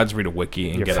them. Probably I'll just read a wiki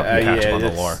and You're get fucking a catch up on the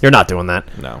it's- lore. You're not doing that.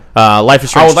 No, Life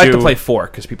is Strange I would like 2, to play 4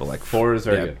 because people like 4 is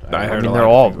very Yeah, good. I I heard mean, a they're lot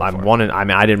of all. people I'm before.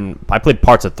 one. I played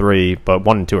parts of 3, but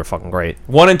 1 and 2 are fucking great.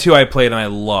 1 and 2 I played and I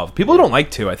love. People don't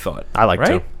like 2. I thought I like right?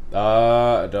 2.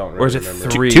 I don't really Or is it remember.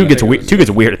 3? 2 gets I think it weird. was- 2 gets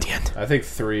weird at the end. I think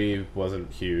 3 wasn't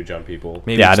huge on people.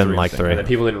 Maybe Yeah, I it's didn't 3, like think. 3. And then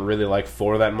people didn't really like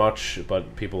 4 that much,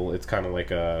 but people, it's kind of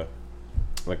like a,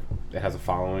 like it has a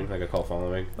following, like a cult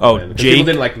following. Oh, And 'cause Jake- people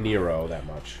didn't like Nero that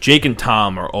much. Jake and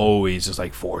Tom are always just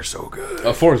like 4 is so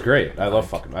good. 4 is great. I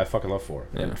fucking love 4.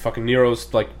 Yeah. And fucking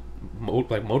Nero's like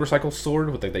motorcycle sword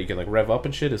with like that you can like rev up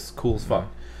and shit is cool as fuck.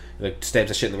 He, like stabs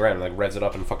the shit in the ground and like revs it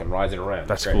up and fucking rides it around.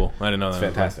 That's It's great. cool. I didn't know It's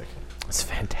that. fantastic. It's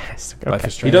fantastic. Life Okay.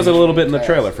 is He Strange. does it a little bit in the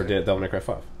trailer for Devil May Cry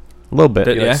 5. A little bit.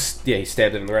 Did- He, like, Yeah? he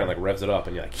stabbed it in the ground, like revs it up,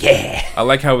 and you're like, yeah, I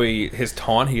like how his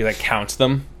taunt. He like counts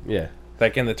them. yeah.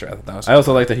 Like in the trailer. That was I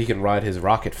also like that he can ride his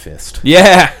rocket fist.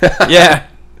 Yeah, yeah.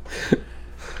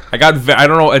 I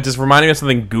don't know. It just reminded me of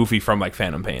something goofy from like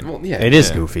Phantom Pain. Well, yeah, It is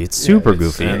Yeah. goofy. It's super it's-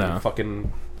 goofy. I yeah, know.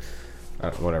 fucking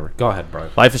whatever. Go ahead, Brian.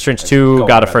 Life is Strange 2 Go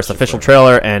got a back first to official Super.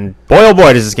 trailer, and boy oh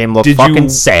boy does this game look Did fucking you-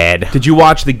 sad. Did you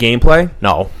watch the gameplay?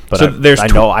 No, but So I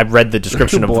know I've read the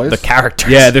description of boys. the characters.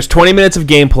 Yeah, there's 20 minutes of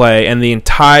gameplay, and the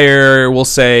entire, we'll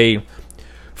say,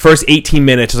 first 18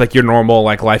 minutes is like your normal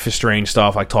like Life is Strange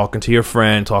stuff, like talking to your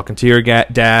friend, talking to your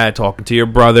dad, talking to your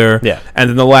brother. Yeah.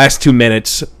 And then the last 2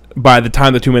 minutes, by the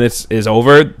time the 2 minutes is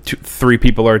over, 3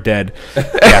 people are dead.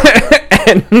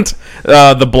 And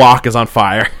the block is on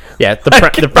fire. yeah. The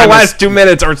The premise. last 2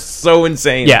 minutes are so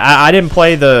insane. Yeah, I didn't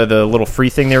play the little free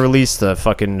thing they released, the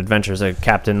fucking Adventures of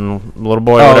Captain Little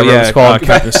Boy, or Oh whatever yeah, it's called.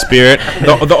 Captain Spirit.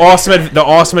 the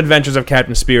awesome adventures of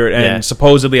Captain Spirit, and Yeah.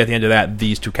 supposedly at the end of that,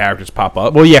 these 2 characters pop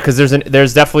up. Well, yeah, because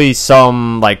there's definitely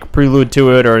some like prelude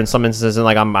to it, or in some instances, and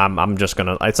like I'm just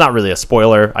gonna. It's not really a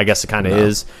spoiler. I guess it kind of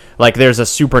is. Like there's a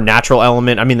supernatural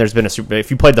element. I mean, there's been if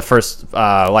you played the first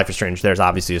Life is Strange, there's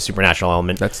obviously a supernatural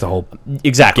element. That's the whole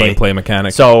Exactly. gameplay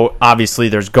mechanic. So obviously,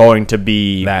 there's going to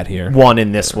be That here. one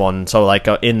in this one. So like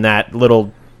in that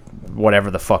little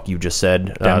whatever the fuck you just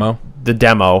said, Demo? the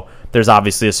demo. There's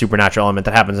obviously a supernatural element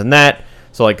that happens in that.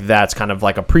 So like that's kind of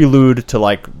like a prelude to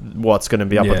like what's going to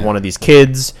be up with Yeah. one of these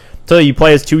kids. So you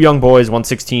play as 2 young boys, one's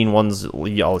 16, one's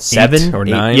 7 or 8,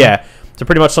 9. Yeah. So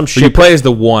pretty much some So you shit. play as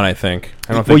the one, I think.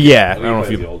 Well, yeah. I don't know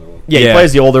if you the older one. Yeah, you Yeah. play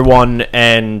as the older one,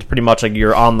 and pretty much like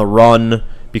you're on the run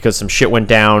because some shit went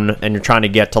down, and you're trying to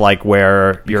get to like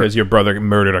where Because your brother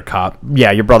murdered a cop.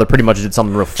 your brother pretty much did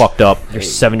something real fucked up. Your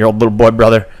 7-year-old little boy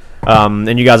brother.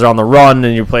 And you guys are on the run,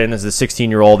 and you're playing as a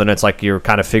 16-year-old, and it's like you're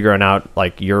kind of figuring out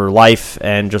like your life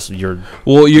and just your.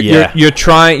 Well, Yeah. you're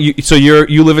trying. So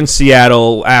you live in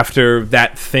Seattle. After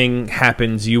that thing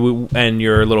happens, you and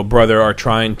your little brother are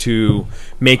trying to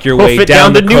make your way Hoof it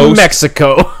down to the New coast.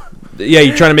 Mexico. Yeah,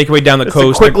 you're trying to make your way down the It's a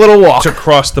coast. quick little walk. to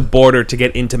cross the border to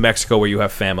get into Mexico, where you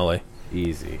have family.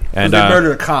 Easy. And they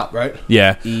murdered a cop, right?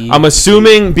 yeah, I'm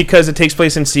assuming because it takes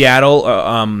place in Seattle.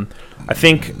 I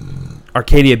think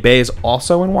Arcadia Bay is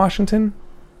also in Washington,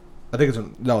 I think it's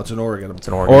in Oregon. It's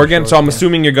in Oregon. So I'm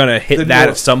assuming you're gonna hit The that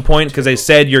North. at some point because they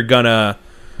said you're gonna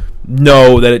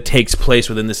know that it takes place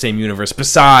within the same universe.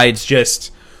 Besides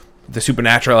just the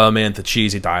supernatural element, the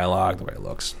cheesy dialogue, the way it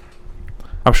looks.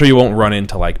 I'm sure you won't run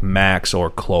into like Max or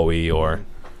Chloe or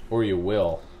Or you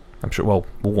will. I'm sure. Well,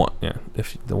 one, yeah.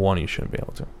 If the one you shouldn't be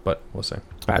able to, but we'll see. All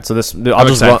right, so this I'm I'll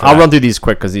excited for I'll that. run through these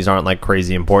quick because these aren't like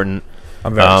crazy important.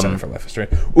 I'm very excited for Life is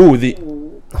Strange. Ooh, the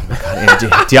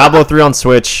Diablo 3 on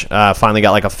Switch finally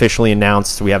got like officially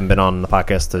announced. We haven't been on the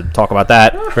podcast to talk about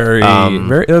that. very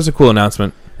that was a cool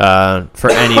announcement.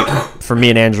 For me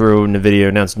and Andrew, NVIDIA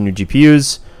announced new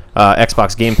GPUs.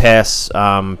 Xbox Game Pass.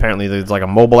 Apparently, there's like a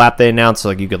mobile app they announced, so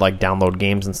like you could like download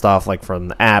games and stuff like from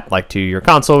the app like to your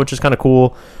console, which is kind of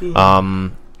cool. I was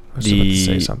about to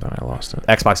say The something, I lost it.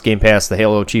 Xbox Game Pass, the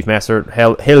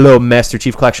Halo Master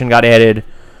Chief Collection got added.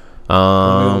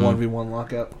 1v1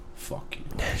 lockout. Fuck you.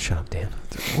 Shut up, Dan.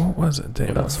 What was it, Dave?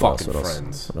 What else? Fucking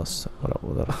friends. What else?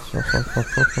 What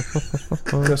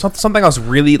else? Something else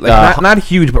really The not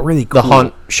huge, but really cool. The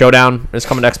Hunt Showdown is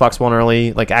coming to Xbox One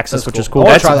early, like access, That's which cool. is cool. I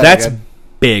wanna That's try that that's again.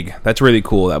 big. That's really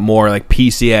cool. That more like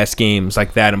PCS games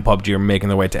like that and PUBG are making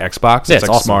their way to Xbox. Yeah, it's it's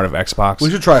like awesome. smart of Xbox. We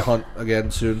should try Hunt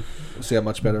again soon. See how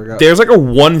much better it got. There's like a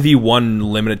 1v1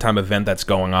 limited time event that's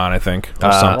going on, I think,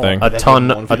 or something. A ton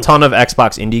of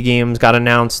Xbox indie games got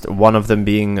announced. One of them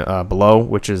being Below,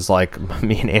 which is like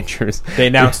me and Andrew's. They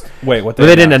announced. Wait, what? But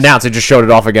they didn't announce. They just showed it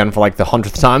off again for like the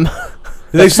 100th time.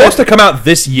 They're supposed to come out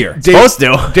this year. Supposed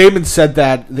to. Damon said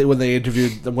that when they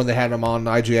had him on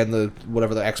IGN,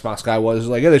 whatever the Xbox guy was,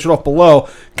 like, yeah, they showed off Below.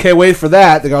 Can't wait for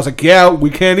that. The guy was like, yeah, we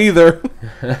can't either.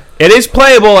 It is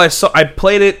playable. I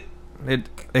played it. It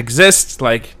exists.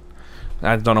 Like,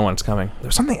 I don't know when it's coming.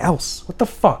 There's something else. What the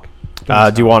fuck?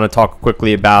 Do you want to talk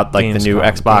quickly about like the new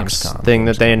Gamescom, Xbox Gamescom, thing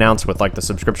that they announced with like the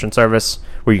subscription service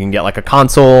where you can get like a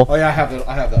console? Oh yeah, I have that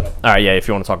up. All right, yeah. If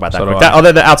you want to talk about that, So do quick.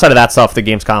 I. Outside of that stuff, the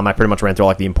Gamescom, I pretty much ran through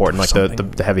like the important, like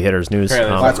the heavy hitters news.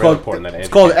 Apparently It's Really called, important that it's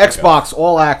Andrew called can't think of. Xbox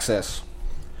All Access,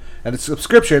 and it's a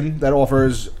subscription that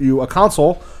offers you a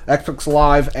console, Xbox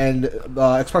Live, and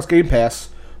Xbox Game Pass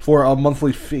for a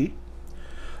monthly fee.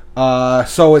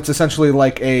 So it's essentially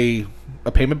like a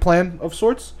payment plan of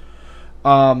sorts.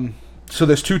 So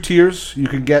there's two tiers. You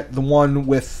can get the one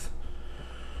with,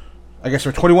 I guess,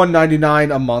 for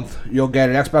 $21.99 a month, you'll get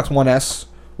an Xbox One S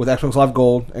with Xbox Live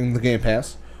Gold and the Game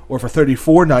Pass. Or for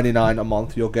 $34.99 a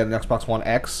month, you'll get an Xbox One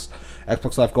X,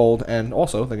 Xbox Live Gold, and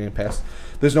also the Game Pass.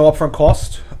 There's no upfront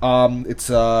cost. It's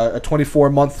a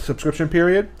 24-month subscription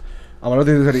period. I don't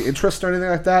think there's any interest or anything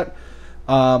like that.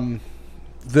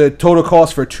 The total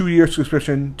cost for a 2-year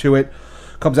subscription to it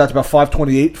comes out to about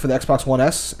 $528 for the Xbox One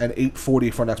S and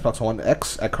 $840 for an Xbox One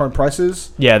X at current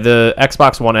prices. Yeah, the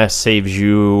Xbox One S saves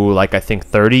you like I think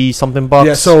 30 something bucks.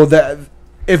 Yeah, so that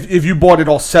if you bought it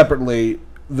all separately,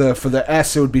 for the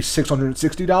S it would be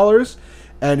 $660,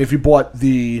 and if you bought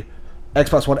the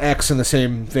Xbox One X in the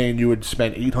same vein, you would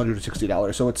spend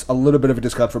 $860. So it's a little bit of a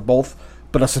discount for both,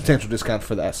 but a substantial discount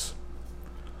for the S.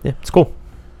 yeah, it's cool.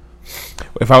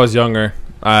 If I was younger,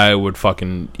 I would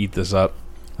fucking eat this up.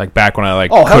 Like back when I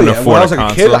Oh hell couldn't yeah! afford When I a was like a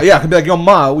console. kid, yeah, I could be like, "Yo,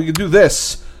 ma, we could do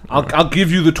this. I'll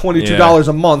give you the $22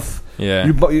 a month.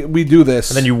 Yeah. We do this."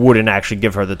 And then you wouldn't actually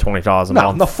give her the $20 a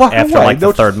month no fucking after way. like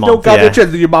the third No month. goddamn Yeah.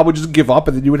 chance that your mom would just give up,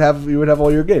 and then you would have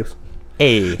all your games.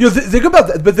 Hey. You know, think about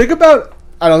that. But think about,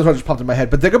 I know this one just popped in my head,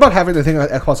 but think about having the thing on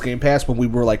Xbox Game Pass when we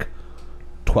were like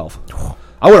 12.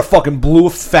 I would have fucking blew a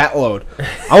fat load.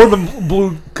 I would have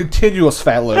blew continuous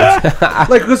fat loads.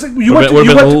 Like, because you went Would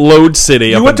have been to Load City.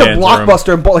 you up went in to Dan's room.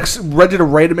 Blockbuster and bought, like, rented a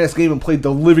random ass game and played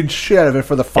the living shit out of it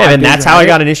for the 5 Yeah, and days that's you how had I it.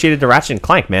 got initiated to Ratchet and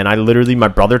Clank, man. My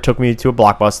brother took me to a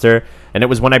Blockbuster, and it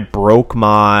was when I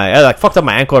fucked up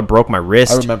my ankle, I broke my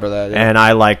wrist. I remember that, yeah. And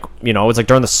I it was like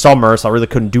during the summer, so I really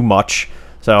couldn't do much.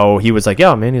 So he was like,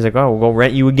 "Yeah, man." He's like, "Oh, we'll go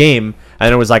rent you a game."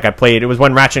 And it was like it was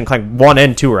when Ratchet and Clank 1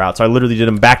 and 2 were out, so I literally did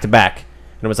them back to back.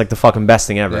 it was like the fucking best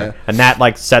thing ever. Yeah. And that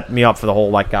like set me up for the whole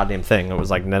like goddamn thing. It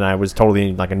was like, and then I was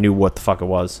totally like I knew what the fuck it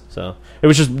was. So it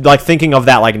was just like thinking of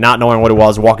that, like not knowing what it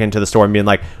was, walking into the store and being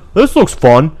like, this looks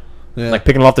fun. Yeah. Like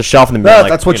picking it off the shelf and then Yeah, being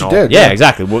like, that's what you know, did, Yeah, yeah.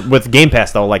 exactly. With Game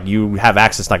Pass though, like you have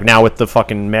access. Like now with the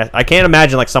fucking, I can't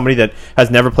imagine like somebody that has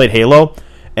never played Halo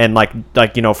and like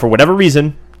you know for whatever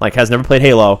reason like has never played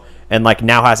Halo and like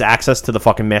now has access to the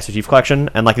fucking Master Chief Collection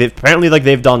and like apparently like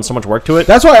they've done so much work to it.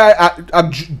 That's why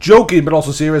I'm joking, but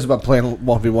also serious about playing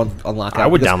 1v1 on Lockout. I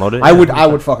would because download it, I yeah.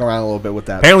 would fuck around a little bit with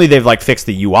that. Apparently they've like fixed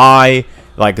the UI,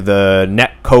 like the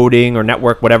net coding or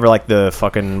network, whatever. Like the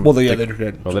fucking Well, yeah, they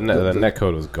did. Well, the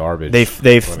netcode was garbage.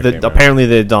 apparently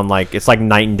they've done like it's like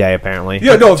night and day. Apparently,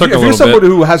 Yeah, no. If Took a you're little someone bit.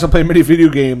 who hasn't played many video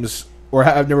games or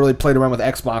have never really played around with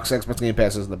Xbox Game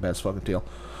Pass isn't the best fucking deal.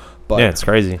 But yeah, it's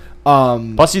crazy.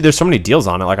 um, Plus, there's so many deals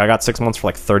on it. Like I got 6 months for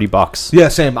like $30. yeah,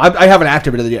 same. I haven't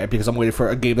activated it yet because I'm waiting for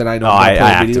a game that I know. Oh, I'm I gonna play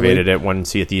immediately. activated it when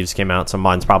Sea of Thieves came out, so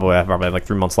mine's probably I have like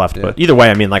 3 months left. But either way,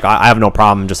 I mean, like I have no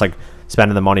problem just like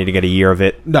spending the money to get a year of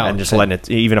it, No, and just same. letting it.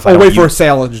 Even if I Or don't wait for a use-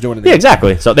 sale and just doing it. yeah,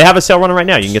 exactly. So they have a sale running right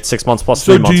now. You can get 6 months plus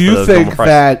 3 So months. do for you the think normal price.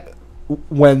 that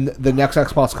when the next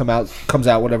Xbox comes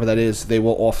out, whatever that is, they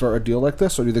will offer a deal like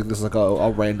this, or do you think this is like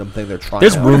a random thing they're trying?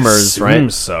 There's out? rumors, right? Assume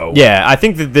so. Yeah, I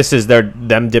think that this is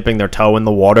them dipping their toe in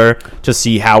the water to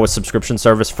see how a subscription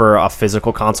service for a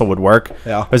physical console would work.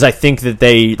 Yeah. Because I think that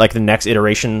they like the next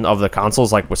iteration of the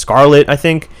consoles, like with Scarlet, I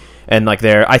think, and like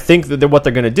I think that what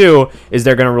they're gonna do is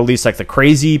they're gonna release like the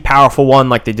crazy powerful one,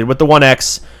 like they did with the One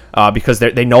X. Because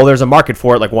they know there's a market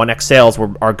for it. Like One X sales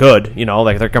are good, you know,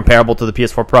 like they're comparable to the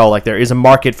PS4 Pro. Like there is a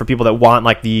market for people that want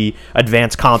like the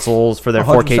advanced consoles for their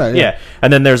 4K. 100%, Yeah,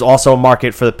 and then there's also a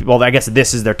market for the people. Well, I guess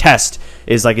this is their test.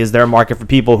 Is there a market for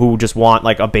people who just want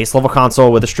like a base level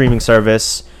console with a streaming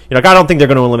service? You know, like, I don't think they're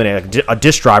going to eliminate a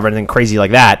disc drive or anything crazy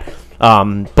like that.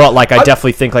 But like I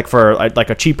definitely think like for like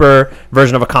a cheaper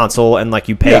version of a console and like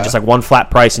you pay Yeah. just like one flat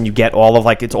price and you get all of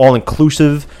like it's all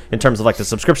inclusive in terms of like the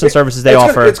subscription services they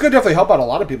offer. It's going to definitely help out a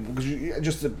lot of people because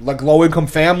just like low income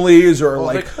families or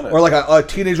like a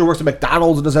teenager who works at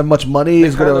McDonald's and doesn't have much money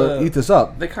is going to eat this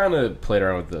up. They kind of played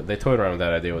around with they toyed around with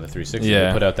that idea with the 360. Yeah.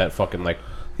 They put out that fucking like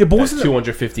Yeah, but wasn't it?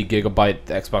 250 gigabyte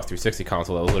Xbox 360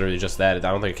 console that was literally just that. I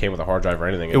don't think it came with a hard drive or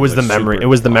anything. It was the like, memory. super- It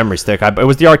was the memory stick. It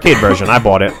was the arcade version. I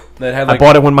bought it. That had, I like-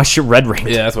 bought it when my shit red ringed.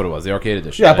 Yeah, that's what it was. The arcade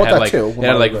edition. Yeah, I It bought had, that like, too. It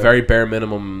had like very bare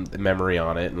minimum memory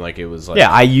on it, and like it was like Yeah,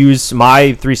 I used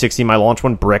my 360, my launch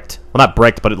one bricked. Well, not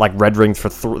bricked, but it like red ringed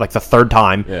for like the third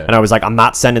time. Yeah. And I was like, I'm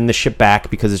not sending this shit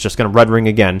back because it's just gonna red ring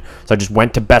again. So I just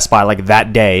went to Best Buy like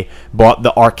that day, bought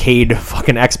the arcade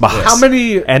fucking Xbox. How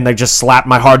many? And they just slapped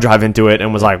my hard drive into it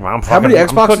and was like, I'm fucking. How many I'm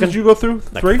Xboxes cooking. did you go through?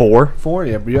 Like 3? 4. 4.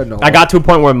 Yeah, but you had no. I got to a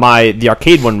point where the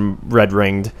arcade one red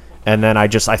ringed, and then I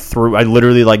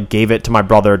literally like gave it to my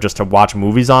brother just to watch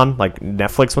movies on, like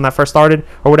Netflix when that first started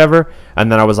or whatever.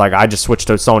 And then I was like, I just switched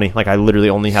to Sony. Like I literally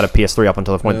only had a PS3 up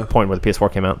until the point where the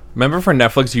PS4 came out. Remember for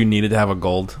Netflix, you needed to have a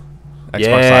gold Xbox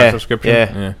Yeah, Live subscription?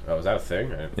 yeah. Oh, was that a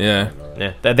thing? Yeah.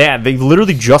 Yeah, they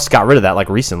literally just got rid of that like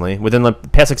recently, within the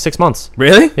past like 6 months.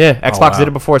 Really? Yeah, Xbox wow. did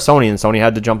it before Sony, and Sony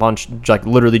had to jump on, like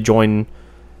literally join,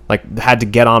 like had to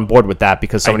get on board with that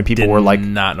because so many people were like,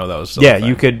 not know that was still yeah, a thing.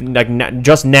 you could like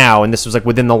just now, and this was like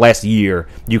within the last year,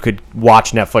 you could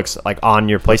watch Netflix like on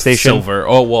your PlayStation Silver.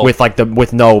 Oh, well.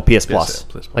 with no PS Plus. PS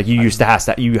Plus. Like you used to have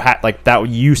that. You had like that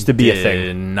used to be a thing.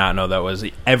 Did not know that was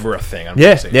ever a thing. On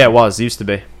Yeah, PlayStation. yeah, it was. It used to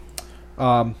be.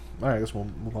 All right, I guess we'll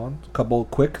move on. A couple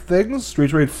quick things.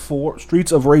 Streets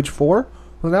of Rage 4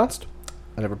 was announced.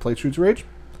 I never played Streets of Rage.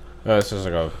 It's just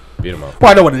like a beat 'em up.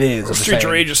 Well, I know what it is. I'm just Streets of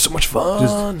saying. Rage is so much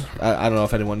fun. I don't know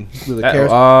if anyone really cares.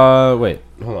 Wait,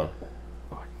 hold on.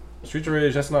 Streets of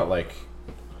Rage. That's not like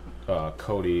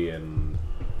Cody and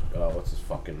what's his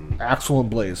fucking. Axel and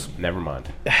Blaze. Never mind.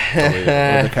 What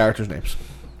are the characters' names?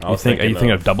 I You was think? Are you thinking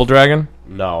thinking of Double Dragon?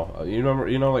 No, you remember?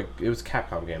 You know, like it was a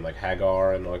Capcom game, like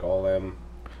Hagar and like all them.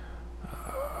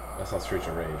 That's not Streets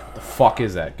of Rage. What the fuck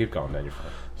is that? Keep going, man. You're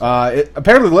fine.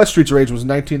 Apparently, the last Streets of Rage was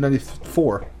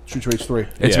 1994. Streets of Rage 3.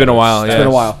 It's been a while. It's Yeah. been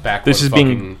a while. Back This when is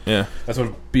being. Yeah. That's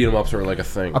when beat 'em ups were like a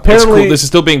thing. It's Apparently, cool. This is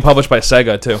still being published by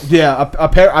Sega too. yeah.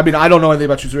 I mean, I don't know anything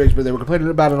about Streets of Rage, but they were complaining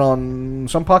about it on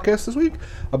some podcast this week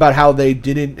about how they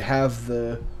didn't have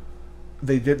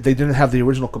they didn't have the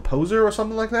original composer or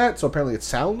something like that. So apparently, it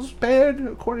sounds bad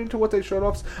according to what they showed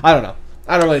off. I don't know.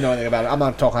 I don't really know anything about it. I'm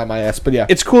not talking out my ass, but yeah.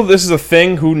 It's cool. This is a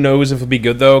thing. Who knows if it'll be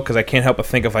good though? Because I can't help but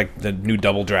think of like the new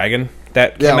Double Dragon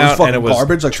that Yeah, came it was out fucking and it was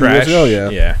garbage, like 2 trash. years ago, yeah.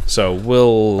 Yeah. So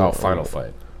we'll. Oh, Final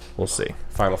Fight. We'll see.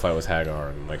 Final Fight was Hagar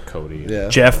and like Cody. Yeah.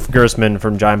 Jeff Gersman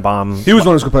from Giant Bomb. He was the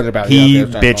one who was complaining about it. He yeah,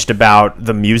 bitched about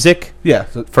the music Yeah.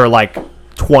 So for like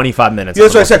 25 minutes. Yeah,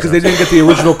 that's what I said, because they didn't get the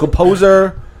original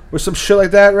composer or some shit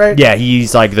like that, right? Yeah,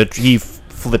 he's like he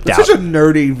flipped It's out. such a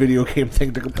nerdy video game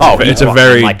thing to complain about. it's a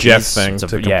very Jeff he's- thing it's to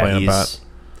complain about.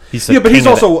 He's the Yeah, but king he's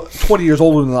of also 20 years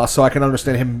older than us, so I can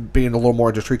understand him being a little more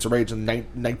into Streets of Rage in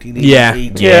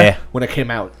 1988 Yeah. when it came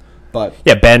out. But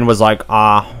Yeah, Ben was like,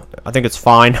 I think it's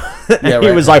fine. And Yeah, he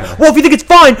right. was like, well, if you think it's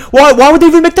fine, why would they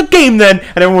even make the game then?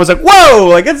 And everyone was like, whoa,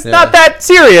 like, it's not that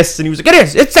serious. And he was like, it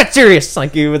is, it's that serious.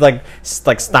 Like, he would, like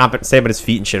stomp it, stamp at his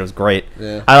feet and shit. It was great.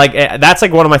 Yeah. I like, that's,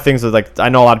 like, one of my things that, like, I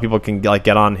know a lot of people can, like,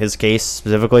 get on his case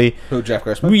specifically. who, Jeff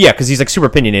Grossman? Yeah, because he's, like, super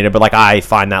opinionated, but, like, I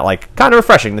find that, like, kind of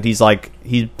refreshing that he's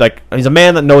a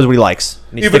man that knows what he likes.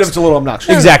 And he Even if sticks- it's a little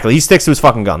obnoxious. Exactly. He sticks to his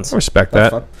fucking guns. I respect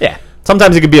That's that. fun. Yeah.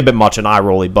 Sometimes it could be a bit much and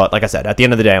eye-rolly, but like I said, at the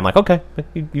end of the day, I'm like, okay,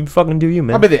 you fucking do you,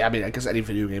 man. I mean, I guess any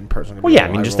video game person can Well, be yeah, a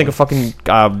I mean, just eye-roller. think of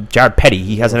fucking Jared Petty.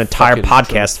 He has an entire Fucking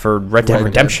podcast for Red Dead Red Dead.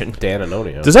 Redemption. Dan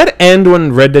Antonio. Does that end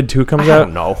when Red Dead 2 comes I out?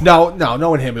 don't know. No,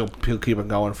 knowing him, he'll keep it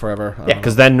going forever. Yeah,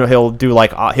 because then he'll do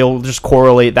like he'll just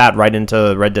correlate that right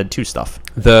into Red Dead 2 stuff.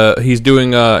 He's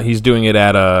doing it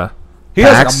at he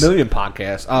has PAX? like a million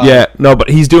podcasts. Yeah, no, but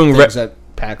he's doing things at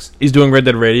PAX. He's doing Red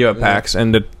Dead Radio at PAX,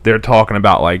 and they're talking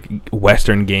about like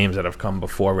Western games that have come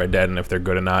before Red Dead and if they're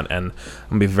good or not. And I'm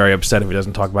gonna be very upset if he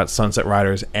doesn't talk about Sunset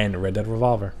Riders and Red Dead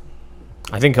Revolver.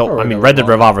 I think he'll. Or I mean, Red Red Dead Dead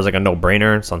Revolver is like a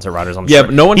no-brainer. Sunset Riders, I'm Yeah, sure.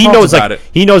 but no one he talks knows about like it.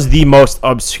 he knows the most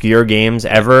obscure games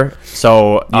ever.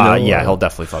 So know, yeah, he'll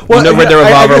definitely fuck. Well, With You know, Red Dead I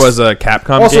Revolver guess- was a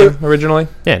Capcom also- game originally.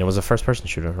 yeah, and it was a first-person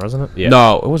shooter, wasn't it? Yeah.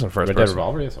 No, it wasn't first Red Dead person.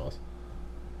 Revolver? Yes, it was.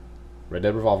 Red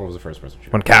Dead Revolver was a first-person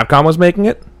shooter. When Capcom was making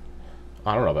it?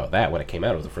 I don't know about that. When it came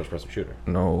out, it was a first-person shooter.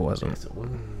 No, it wasn't. Yes, it was.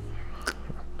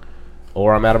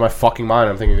 Or I'm out of my fucking mind.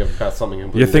 I'm thinking about something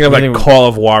completely You're thinking of different. like Call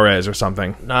of Juarez or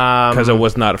something, because it Because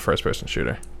was not a first-person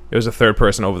shooter. It was a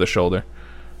third-person over the shoulder,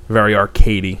 very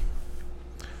arcadey.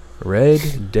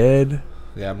 Red Dead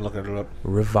Yeah, I'm looking it up.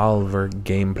 Revolver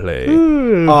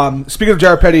gameplay. Speaking of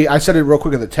Jared Petty, I said it real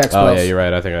quick in the text. Oh but yeah, you're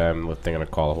right. I think I'm thinking of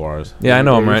Call of Juarez. Yeah, I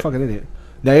know I'm You're a right. fucking idiot.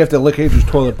 Now you have to lick Andrew's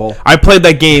toilet bowl. I played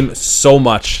that game so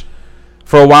much.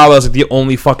 For a while, that was like the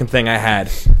only fucking thing I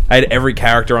had. I had every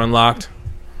character unlocked.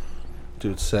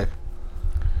 Dude, sick.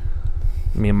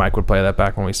 Me and Mike would play that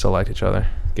back when we still liked each other.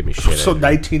 Give me shit. So Andrew.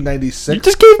 1996. You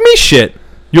just gave me shit.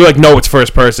 You were like, no, it's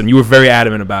first person. You were very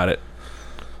adamant about it.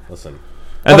 Listen.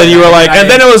 And then you were like, and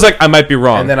then it was like, I might be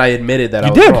wrong. And then I admitted that You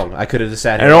I was did. wrong. I could have just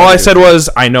sat here. And all I said was,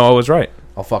 I know I was right.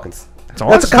 I'll fucking. That's all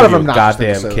That's I kind of said. obnoxious thing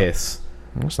to Goddamn say. kiss.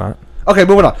 No, it's not. Okay,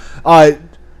 moving on.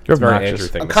 You're It's a very obnoxious. Andrew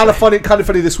thing. to Kind of say.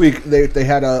 funny this week. They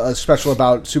had a special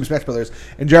about Super Smash Brothers,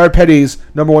 and Jared Petty's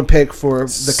number one pick for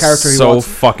the character he So wants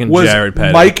fucking was Jared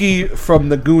Petty. Mikey from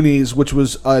the Goonies, which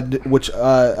was a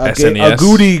SNES.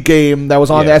 Goody game that was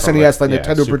on Yeah, the from, SNES that like, yeah,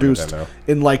 Nintendo Super produced Nintendo.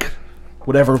 in like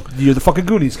whatever year the fucking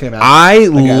Goonies came out. I guess.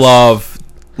 love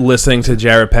listening to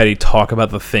Jared Petty talk about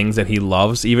the things that he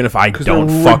loves, even if I don't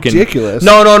they're fucking ridiculous.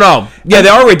 No. Yeah, they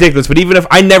are ridiculous, but even if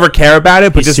I never care about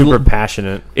it, but he's just super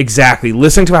passionate. exactly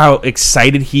listening to how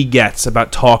excited he gets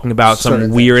about talking about Certain some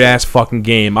things. weird ass fucking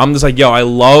game. I'm just like, yo, I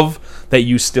love that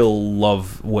you still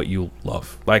love what you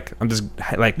love. Like, I'm just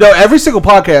like, No, every single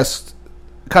podcast,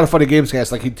 Kind of Funny Games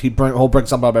cast, like he'll bring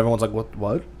something up. Everyone's like,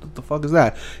 what the fuck is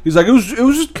that? He's like, it was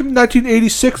just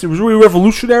 1986. It was really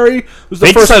revolutionary. It was the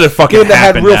They first decided to fucking game that had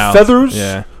happen real now. feathers,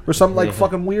 Yeah. or something like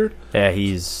fucking weird. Yeah,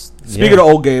 he's Speaking of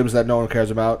old games that no one cares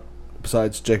about,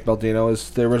 besides Jake Baldino, is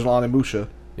the original Onimusha.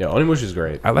 Yeah, Onimusha's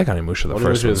great. I like Onimusha the Onimusha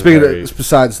first one. is- Speaking Very- of,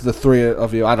 besides the three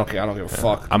of you, I don't care. I don't give a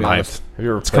fuck. to I'm be honest. hyped. Have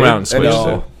you ever It's coming out on played? Switch.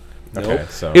 No. too. Okay,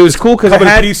 so It was cool because it Coming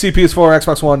to had PC, PS4,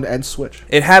 Xbox One, and Switch.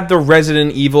 it had the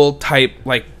Resident Evil type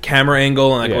like camera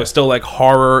angle, and like Yeah. it was still like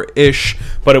horror ish,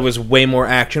 but it was way more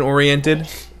action oriented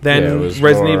than yeah, it was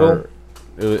Resident more-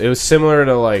 Evil. It was similar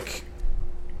to like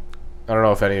I don't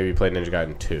know if any of you played Ninja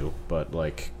Gaiden 2, but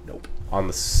like on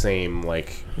the same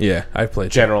like Yeah, I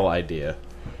played. general idea,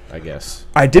 I guess.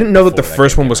 I didn't know that the Before that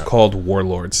first game one was came out. called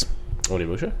Warlords.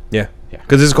 Onimusha? Yeah. Yeah.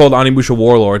 Because this is called Onimusha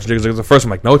Warlords. Because the first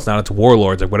one, I'm like, no, it's not. It's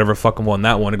Warlords. Like, whatever fucking one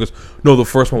that one. It goes, no, the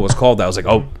first one was called that. I was like,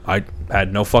 oh, I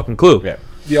had no fucking clue. Yeah.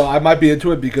 Yo, I might be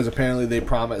into it because apparently they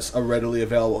promise a readily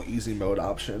available easy mode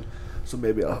option. So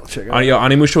maybe I'll check it out.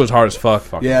 Onimusha was hard as fuck.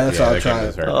 Fuck Yeah, that's what I'm that game trying.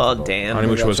 is very Oh, difficult. damn.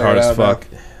 Onimusha I'll was check hard it as out now. fuck.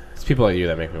 It's people like you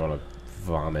that make me want to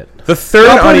vomit. The third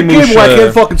I'm playing a game where I can't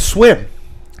Onimusha. fucking swim.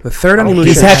 The third Onimusha.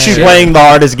 He's actually shit. playing the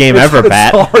hardest game ever, It's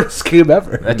Pat. the hardest game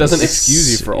ever. That doesn't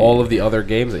excuse you for all of the other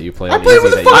games that you play. I on played easy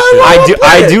with the that you fuck should. I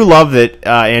play I it. do love that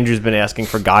Andrew's been asking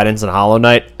for guidance on Hollow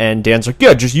Knight, and Dan's like,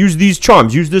 yeah, just use these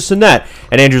charms, use this and that.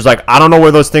 And Andrew's like, I don't know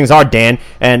where those things are, Dan.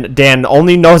 And Dan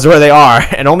only knows where they are,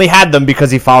 and only had them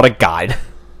because he followed a guide.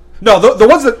 No, the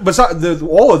ones that beside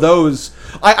all of those,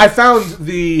 I found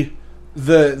the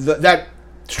that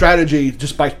strategy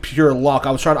just by pure luck.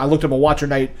 I looked up a Watcher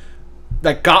Night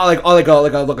that got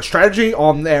like a strategy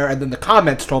on there, and then the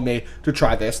comments told me to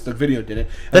try this. The video did it.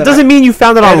 And That doesn't mean you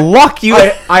found it on luck.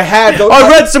 I had those, I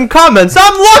read some comments.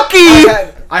 I'm lucky.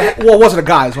 well, it wasn't a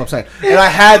guy, is what I'm saying. And I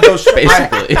had those.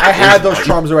 Basically. I had those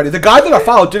charms already. The guy that I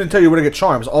followed didn't tell you where to get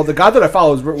charms. The guy that I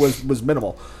followed was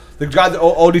minimal. The guy that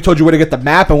only told you where to get the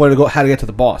map and how to get to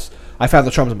the boss. I found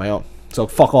the charms on my own. So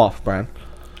fuck off, Brian.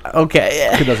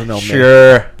 Okay. He doesn't know me.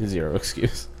 Sure. Zero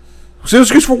excuse. So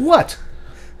excuse for what?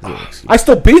 Zero excuse. I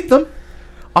still beat them.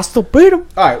 I'll still beat him.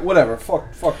 All right, whatever.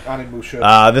 Fuck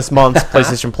Animusha. This month's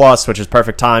PlayStation Plus, which is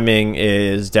perfect timing,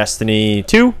 is Destiny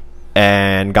 2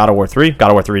 and God of War 3. God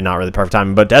of War 3 not really perfect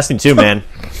timing, but Destiny 2, man.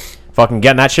 Fucking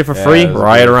getting that shit for free it was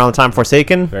right good. around the time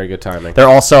Forsaken. Very good timing. They're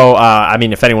also, I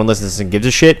mean, if anyone listens and gives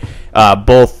a shit,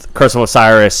 both Curse of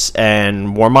Osiris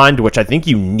and Warmind, which I think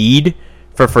you need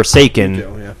for Forsaken,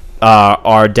 yeah.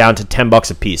 are down to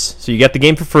 $10 a piece. So you get the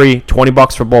game for free,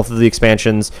 $20 for both of the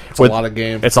expansions. It's a lot of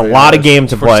game. It's a lot of game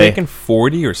to play. Forsaken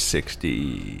 40 or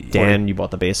 60? Dan, you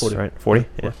bought the base, 40. right? 40?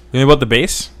 Yeah. You know about the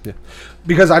base?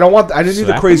 Because I didn't need the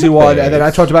Slap crazy in the one, face. and then I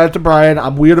talked about it to Brian.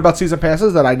 I'm weird about season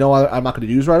passes that I know I'm not going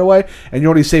to use right away, and you're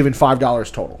only saving $5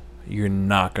 total. You're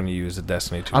not going to use the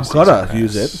Destiny 2 I'm season gonna pass.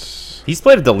 use it. He's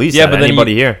played it the least Yeah, out but of then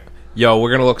anybody here. Yo, we're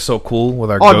going to look so cool with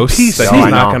our On ghosts PC. that Oh, he's I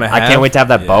not know. going to I have. can't wait to have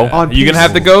that bow. On You going to PC.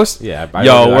 have the ghost? Yeah.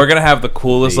 Yo, we're going to have the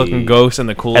coolest looking ghost and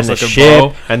the And coolest the looking ship,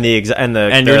 bow. and the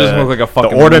And you're just gonna look like a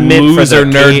fucking the ornament loser for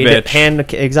the nerd bitch.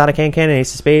 hand, exotic hand cannon,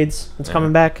 Ace of Spades. It's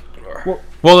coming back.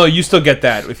 Well, no, you still get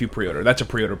that if you pre-order. That's a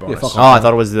pre-order bonus. fuck Oh, I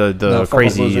thought it was the No, fuck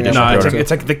crazy those edition. losers. No, pre-order. it's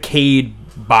like the Cade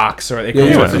box, or they Yeah, come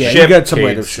yeah, with the yeah, ship, you get some Cade's-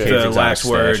 later shit. the Cade's last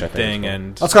Exotic word Stash, I think thing, it's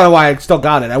and That's kind of why I still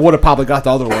got it. I would have probably got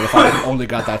the other one if I only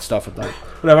got that stuff with that.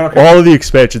 Whatever. I don't care. All of the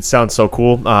expansions sound so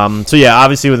cool. So yeah,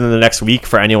 obviously within the next week,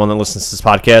 for anyone that listens to this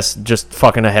podcast, just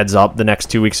fucking a heads up, the next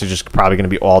 2 weeks are just probably going to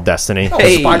be all Destiny.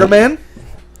 Spider-Man.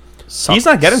 he's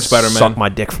not getting Spider-Man. Suck my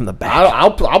dick from the back.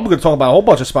 I'm going to talk about a whole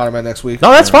bunch of Spider-Man next week.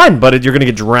 No, that's fine, but you're going to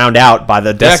get drowned out by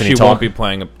the They Destiny actually talk. won't be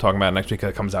talking about it next week because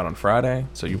it comes out on Friday,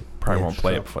 so you probably won't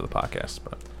play it before the podcast.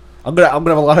 But I'm gonna have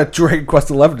a lot of Dragon Quest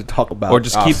XI to talk about. or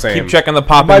just Oh, keep same. checking the it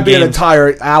pop might in be an games.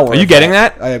 entire hour. Are you of getting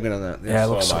that? I am getting that. Yeah, Yes. it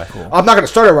looks So so am I. cool. I'm not going to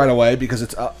start it right away because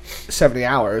it's 70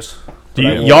 hours. Do But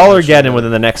I you, will y'all are eventually getting do it.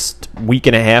 within the next week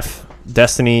and a half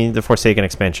Destiny, the Forsaken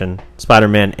expansion,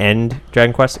 Spider-Man, and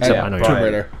Dragon Quest. Except Yeah, I know Tomb you're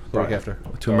Raider. The week Brian. after.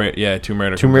 Tomb Raider. Tomb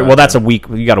Raider. comes Well, out, that's yeah. a week.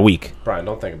 You got a week. Brian,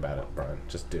 don't think about it, Brian.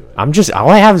 Just do it. I'm just all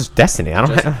I have is Destiny. I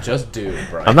don't. Just do it,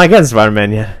 Brian. I'm not getting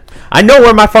Spider-Man yet. I know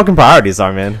where my fucking priorities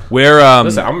are, man. We're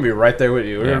Listen, I'm gonna be right there with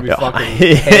you. We're gonna be Yeah.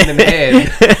 fucking hand in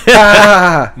hand,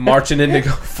 Ah, marching in to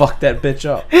go fuck that bitch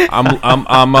up.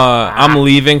 I'm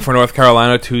leaving for North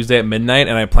Carolina Tuesday at midnight,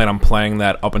 and I plan on playing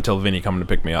that up until Vinny coming to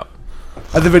pick me up.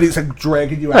 and the video's like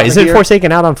dragging you out. Wait, of isn't here.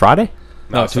 Forsaken out on Friday?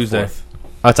 No, it's the Tuesday. 4th.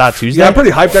 Oh, it's out Tuesday. Yeah, I'm pretty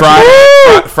hyped.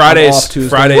 Friday's off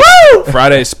Tuesday.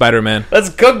 Friday's Spider-Man. Let's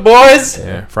cook, boys.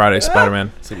 Yeah, Friday's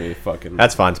Spider-Man. It's gonna be fucking.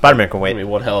 That's fine. Spider-Man can gonna be wait.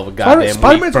 one hell of a goddamn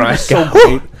Spider-Man's week, gonna be Brian. so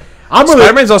great. I'm really.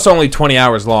 Spider-Man's also only 20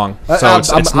 hours long, so I'm-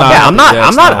 it's I'm- not. Yeah, I'm not. yeah, I'm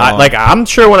it's not. long. Like, I'm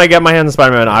sure when I get my hands on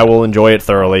Spider-Man, I will enjoy it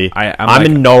thoroughly. I'm I'm like-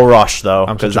 in no rush though,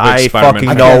 I'm such because a big I Spider-Man fucking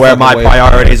fan. know I where can't my fucking wait.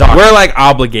 priorities are. We're like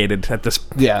obligated at this.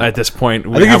 Yeah. At this point,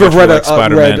 I think how if you've much we read, like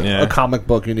Spider-Man. read yeah. a comic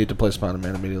book, you need to play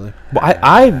Spider-Man immediately. Well,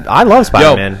 I love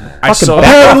Spider-Man. I Fucking saw back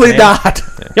that. off, Apparently man. not.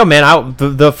 Yo, man,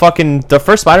 the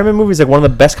first Spider-Man movie is like one of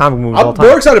the best comic movies of all I'm time.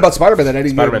 more excited about Spider-Man than any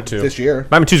Spider-Man year 2. this year.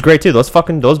 Spider-Man 2 is great too. Those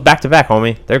back to back,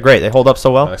 homie. They're great. They hold up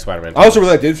so I well. like Spider-Man. I also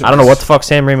really like David. I don't know what the fuck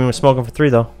Sam Raimi was smoking for 3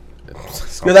 though.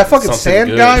 Yeah, that fucking Something Sand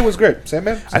good. guy was great.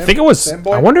 Sandman. I think it was.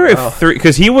 Sandboy? I wonder if 3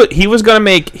 because he was gonna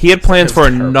make. He had plans for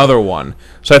another one,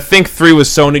 so I think 3 was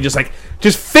Sony just like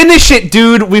just finish it,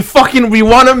 dude. We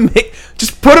want to make.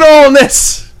 Just put it all in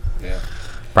this.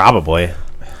 Probably.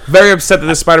 Very upset that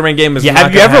this Spider-Man game is. Yeah. not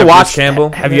Have you gonna ever Bruce watched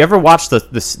Campbell? Have you ever watched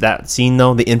that scene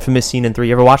though? The infamous scene in 3.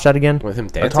 You ever watch that again? with him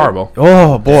dancing. That's horrible.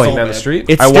 Oh boy. Dancing down the street.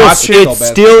 It's I still, watched it. it So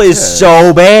bad. still is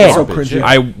so bad. So Garbage, cringy. yeah.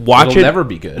 I watch It'll it never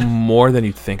be good. more than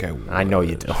you think I would. I know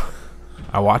you do.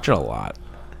 I watch it a lot.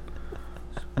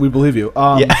 We believe you.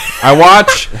 I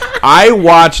watch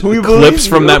We clips believe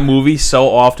from you. that movie so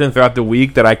often throughout the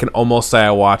week that I can almost say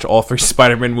I watch all 3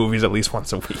 Spider-Man movies at least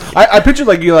once a week. I picture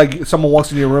like someone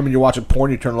walks into your room and you're watching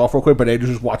porn, you turn it off real quick, but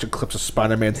Andrew's just watching clips of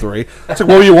Spider-Man 3. It's like, what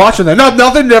were you watching then? No,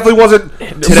 nothing. Definitely wasn't.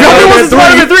 Nothing was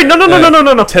Spider-Man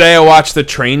 3. No. Today I watched the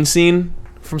train scene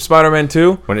from Spider-Man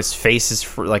 2. When his face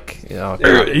is like, You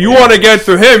want to get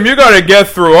through him, you got to get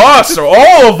through us or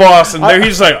all of us. And there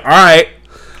he's like, all right.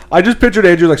 I just pictured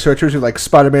Andrew like searching like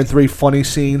Spider-Man 3 funny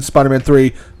scene, Spider-Man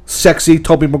 3 sexy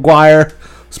Tobey Maguire,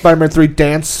 Spider-Man 3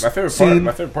 dance My favorite scene.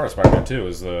 part of Spider-Man 2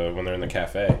 is when they're in the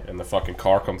cafe and the fucking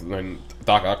car comes and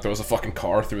Doc Ock throws a fucking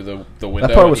car through the window.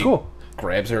 That part and was he cool.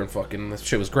 Grabs her and fucking that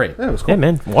shit was great. Yeah, it was cool. Yeah,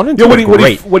 man. 1 and 2 Yeah, were when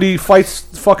great. he fights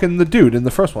fucking the dude in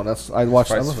the first one. I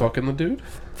watched. I Fights love it. fucking the dude.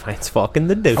 Fights fucking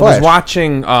the dude. I was Flash.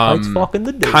 watching. Fights fucking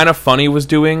the dude. Kind of funny was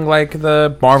doing like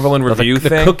the Marvel and review the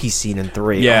thing. cookie scene in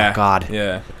 3. Yeah. Oh, God.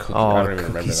 Yeah. Cookie, Oh, I don't even cookie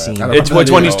remember scene. that. I don't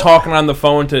It's when he's Oh. talking on the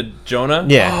phone to Jonah.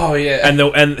 Yeah. Oh yeah.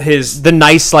 And his The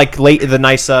nice,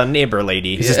 neighbor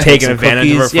lady. he's just taking Some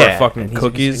advantage of her for yeah. fucking And he's-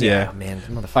 cookies. Yeah. man.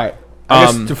 All right. I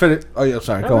guess Um, to finish. Oh yeah,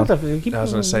 sorry. Go on. I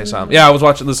was gonna say something. Yeah, I was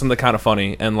watching listening to Kind of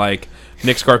Funny, and like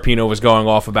Nick Scarpino was going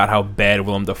off about how bad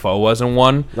Willem Dafoe was in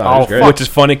one, No, it was great. which is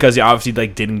funny because he obviously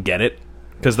like didn't get it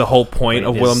because the whole point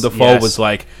of It Willem is- Dafoe yes. was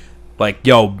like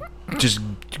yo, just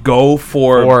go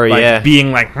for Or, like, yeah.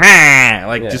 being like nah,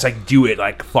 like Yeah. just like do it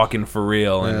like fucking for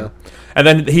real, Yeah. and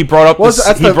then he brought up Was this,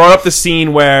 that he the- brought up the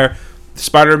scene where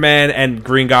Spider-Man and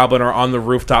Green Goblin are on the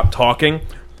rooftop talking,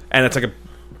 and it's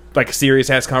like a serious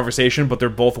ass conversation, but they're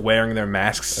both wearing their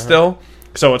masks still,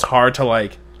 so it's hard to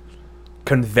like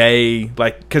convey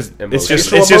like because it's Emotion. just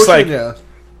Visual it's just like emotion,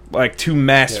 yeah. like two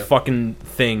masked Yeah. fucking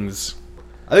things.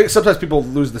 I think sometimes people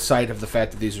lose the sight of the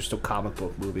fact that these are still comic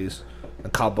book movies,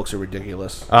 and comic books are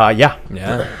ridiculous. Yeah.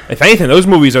 Yeah. If anything, those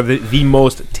movies are the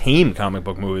most tame comic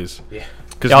book movies. Yeah.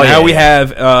 Because Oh, now yeah, we yeah.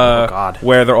 have God.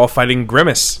 where they're all fighting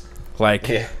Grimace, like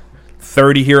Yeah.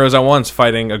 30 heroes at once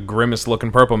fighting a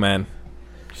Grimace-looking Purple Man.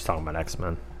 She's talking about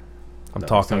X-Men. I'm No,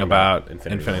 talking he's talking about about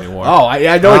Infinity Infinity War. Oh,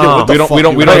 I know. Oh. What the We don't- fuck we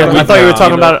don't- you we were don't- talking we- I thought you were talking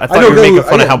you know, about. I I thought know you were who- making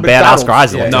fun I of how know bad McDonald's. Oscar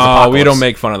Isaac Yeah. was. No, in we Apocalypse. don't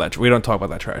make fun of that. We don't talk about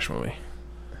that trash movie.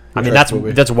 I mean, Trash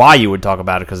movie. that's why you would talk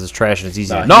about it because it's trash and it's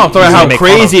easy. No, to- No, I'm talking about how make fun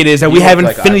of. crazy it is that we He have looked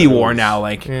like Infinity Ivan War Ooze. now.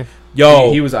 Like, Yeah.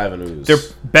 yo, he was Ivan Ooze. their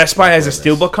Best Buy has a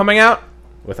steelbook coming out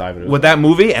with Ivan Ooze. with that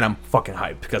movie, and I'm fucking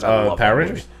hyped because I love Power that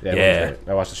Rangers. movie. Yeah, Yeah. it was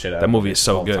great. I watched the shit out. That of movie it is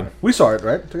so all the good. time. We saw it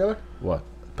right together. What?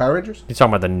 Power Rangers. You're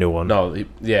talking about the new one, No,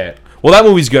 yeah. Well, that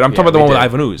movie's good. I'm Yeah, talking about the we one with did.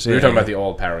 Ivan Ooze. We were Yeah, talking yeah. about the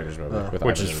old Power Rangers movie, with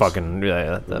which Ivan is Ooze. fucking. Yeah,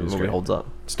 that Movie's movie great. holds up.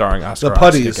 starring Oscar The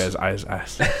Putties. Isaac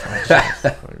as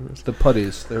The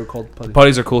putties. They were called putties.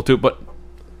 Putties are cool too, but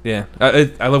yeah,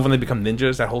 I love when they become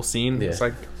ninjas. That whole scene, Yeah. it's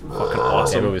like fucking That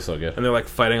awesome. movie's so good. And they're like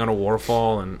fighting on a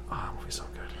waterfall, and that movie's so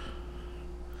good.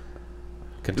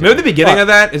 Continue. Remember the beginning What? of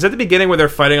that? Is that the beginning where they're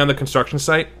fighting on the construction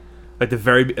site? Like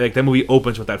that movie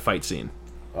opens with that fight scene.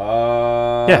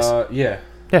 Yes. Yeah. Yeah.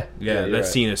 Yeah, you're that right.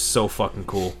 scene is so fucking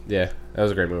cool. Yeah. That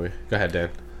was a great movie. Go ahead, Dan.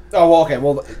 Oh well, okay.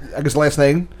 Well, I guess the last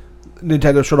thing,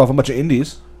 Nintendo showed off a bunch of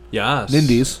indies. Yes.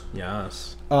 Nindies.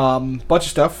 Yes. Bunch of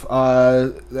stuff.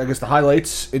 I guess the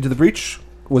highlights. Into the Breach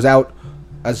was out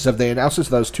as of they announced it.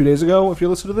 So that was 2 days ago. If you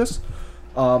listen to this,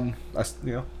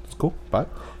 it's cool. But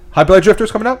Hyperlight Drifter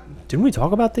is coming out. Didn't we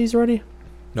talk about these already?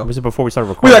 No. Or was it before we started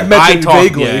We recording? like mentioned talked-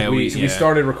 vaguely. yeah, We yeah.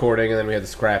 started recording and then we had to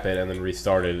scrap it and then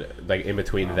restarted like in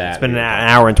between that. It's been an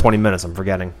hour and 20 minutes. I'm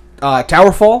forgetting.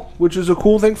 Towerfall, which is a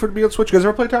cool thing for to be on Switch. You guys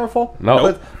ever play Towerfall?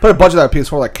 No. Played a bunch of that on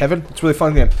PS4 like Kevin. It's a really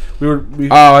fun game.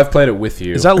 Oh, I've played it with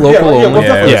you. Is that Yeah, local yeah, only? well,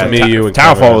 Yeah, it was Yeah, me, you, and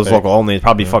Towerfall Kevin, I was think. local only. It'd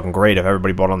probably be fucking great if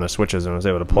everybody bought on their Switches and was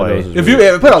able to play. Windows is If you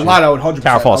really- I played a lot, I would 100%.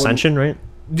 Towerfall Ascension, right?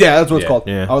 Yeah, that's what it's Yeah. called.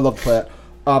 Yeah. I would love to play it.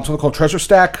 Something called Treasure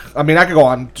Stack. I mean, I could go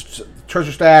on.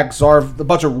 Treasure Stack, Zarv, a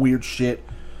bunch of weird shit.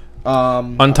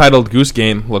 Untitled Goose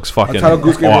Game looks fucking Untitled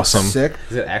Goose Game awesome. looks sick.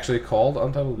 Is it actually called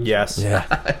Untitled Goose? Yes. Yeah.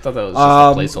 I thought that was just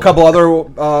a A placeholder. couple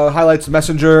other highlights.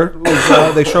 Messenger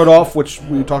was, they showed off, which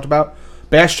we talked about.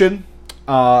 Bastion,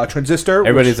 Transistor.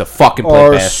 Everybody's which a fucking play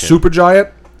are Bastion.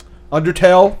 Supergiant,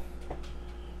 Undertale,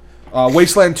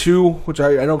 Wasteland 2, which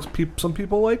I know some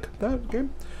people like that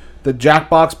game. The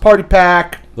Jackbox Party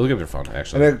Pack, Those games are fun, and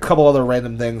actually. then a couple other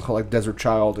random things like Desert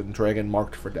Child and Dragon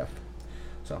Marked for Death.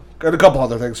 So, and a couple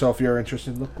other things. So if you're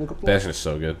interested, look up. Bastion is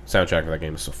so good. Soundtrack for that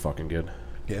game is so fucking good.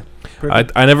 Yeah.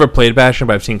 I never played Bastion,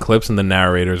 but I've seen clips, and the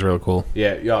narrator is real cool.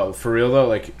 Yeah, yo, for real though,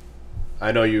 like,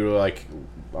 I know you like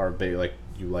are big, like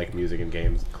you like music and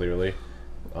games clearly.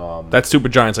 That Super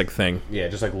Giants like thing. Yeah,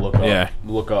 just like look up. Yeah.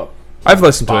 Look up. I've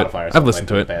listened to Spotify it. or something, I've listened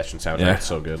like, to it. the Bastion soundtrack Yeah. is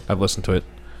so good. I've listened to it.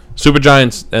 Super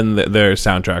Giants and their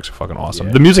soundtracks are fucking awesome.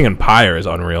 Yeah. The music in Pyre is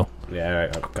unreal. Yeah,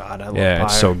 God, I love Yeah,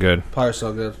 it's so good. Pyre's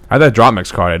so good. I had that Drop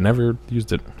Mix card. I never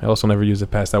used it. I also never used it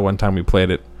past that one time we played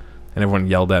it, and everyone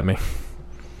yelled at me.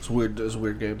 It's weird. It's a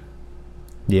weird game.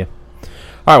 Yeah.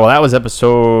 All right. Well, that was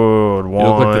episode 1.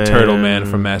 You look like the Turtle Man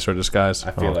from Master of Disguise.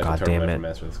 I feel Oh, like God a damn turtle man it. from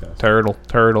Master of Disguise.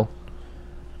 Turtle.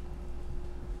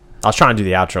 I was trying to do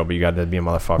the outro, but you got to be a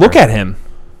motherfucker. Look at him.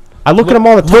 I look at him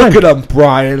all the time. Look at him,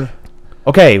 Brian.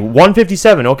 Okay,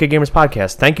 157, OK Gamers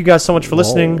Podcast. Thank you guys so much for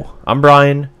listening. Whoa. I'm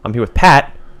Brian. I'm here with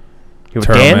Pat. Here with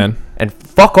Turtle Dan. Man. And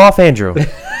fuck off, Andrew.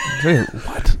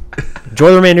 What? Enjoy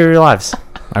the remainder of your lives.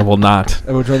 I will not.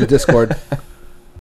 Everyone join the Discord.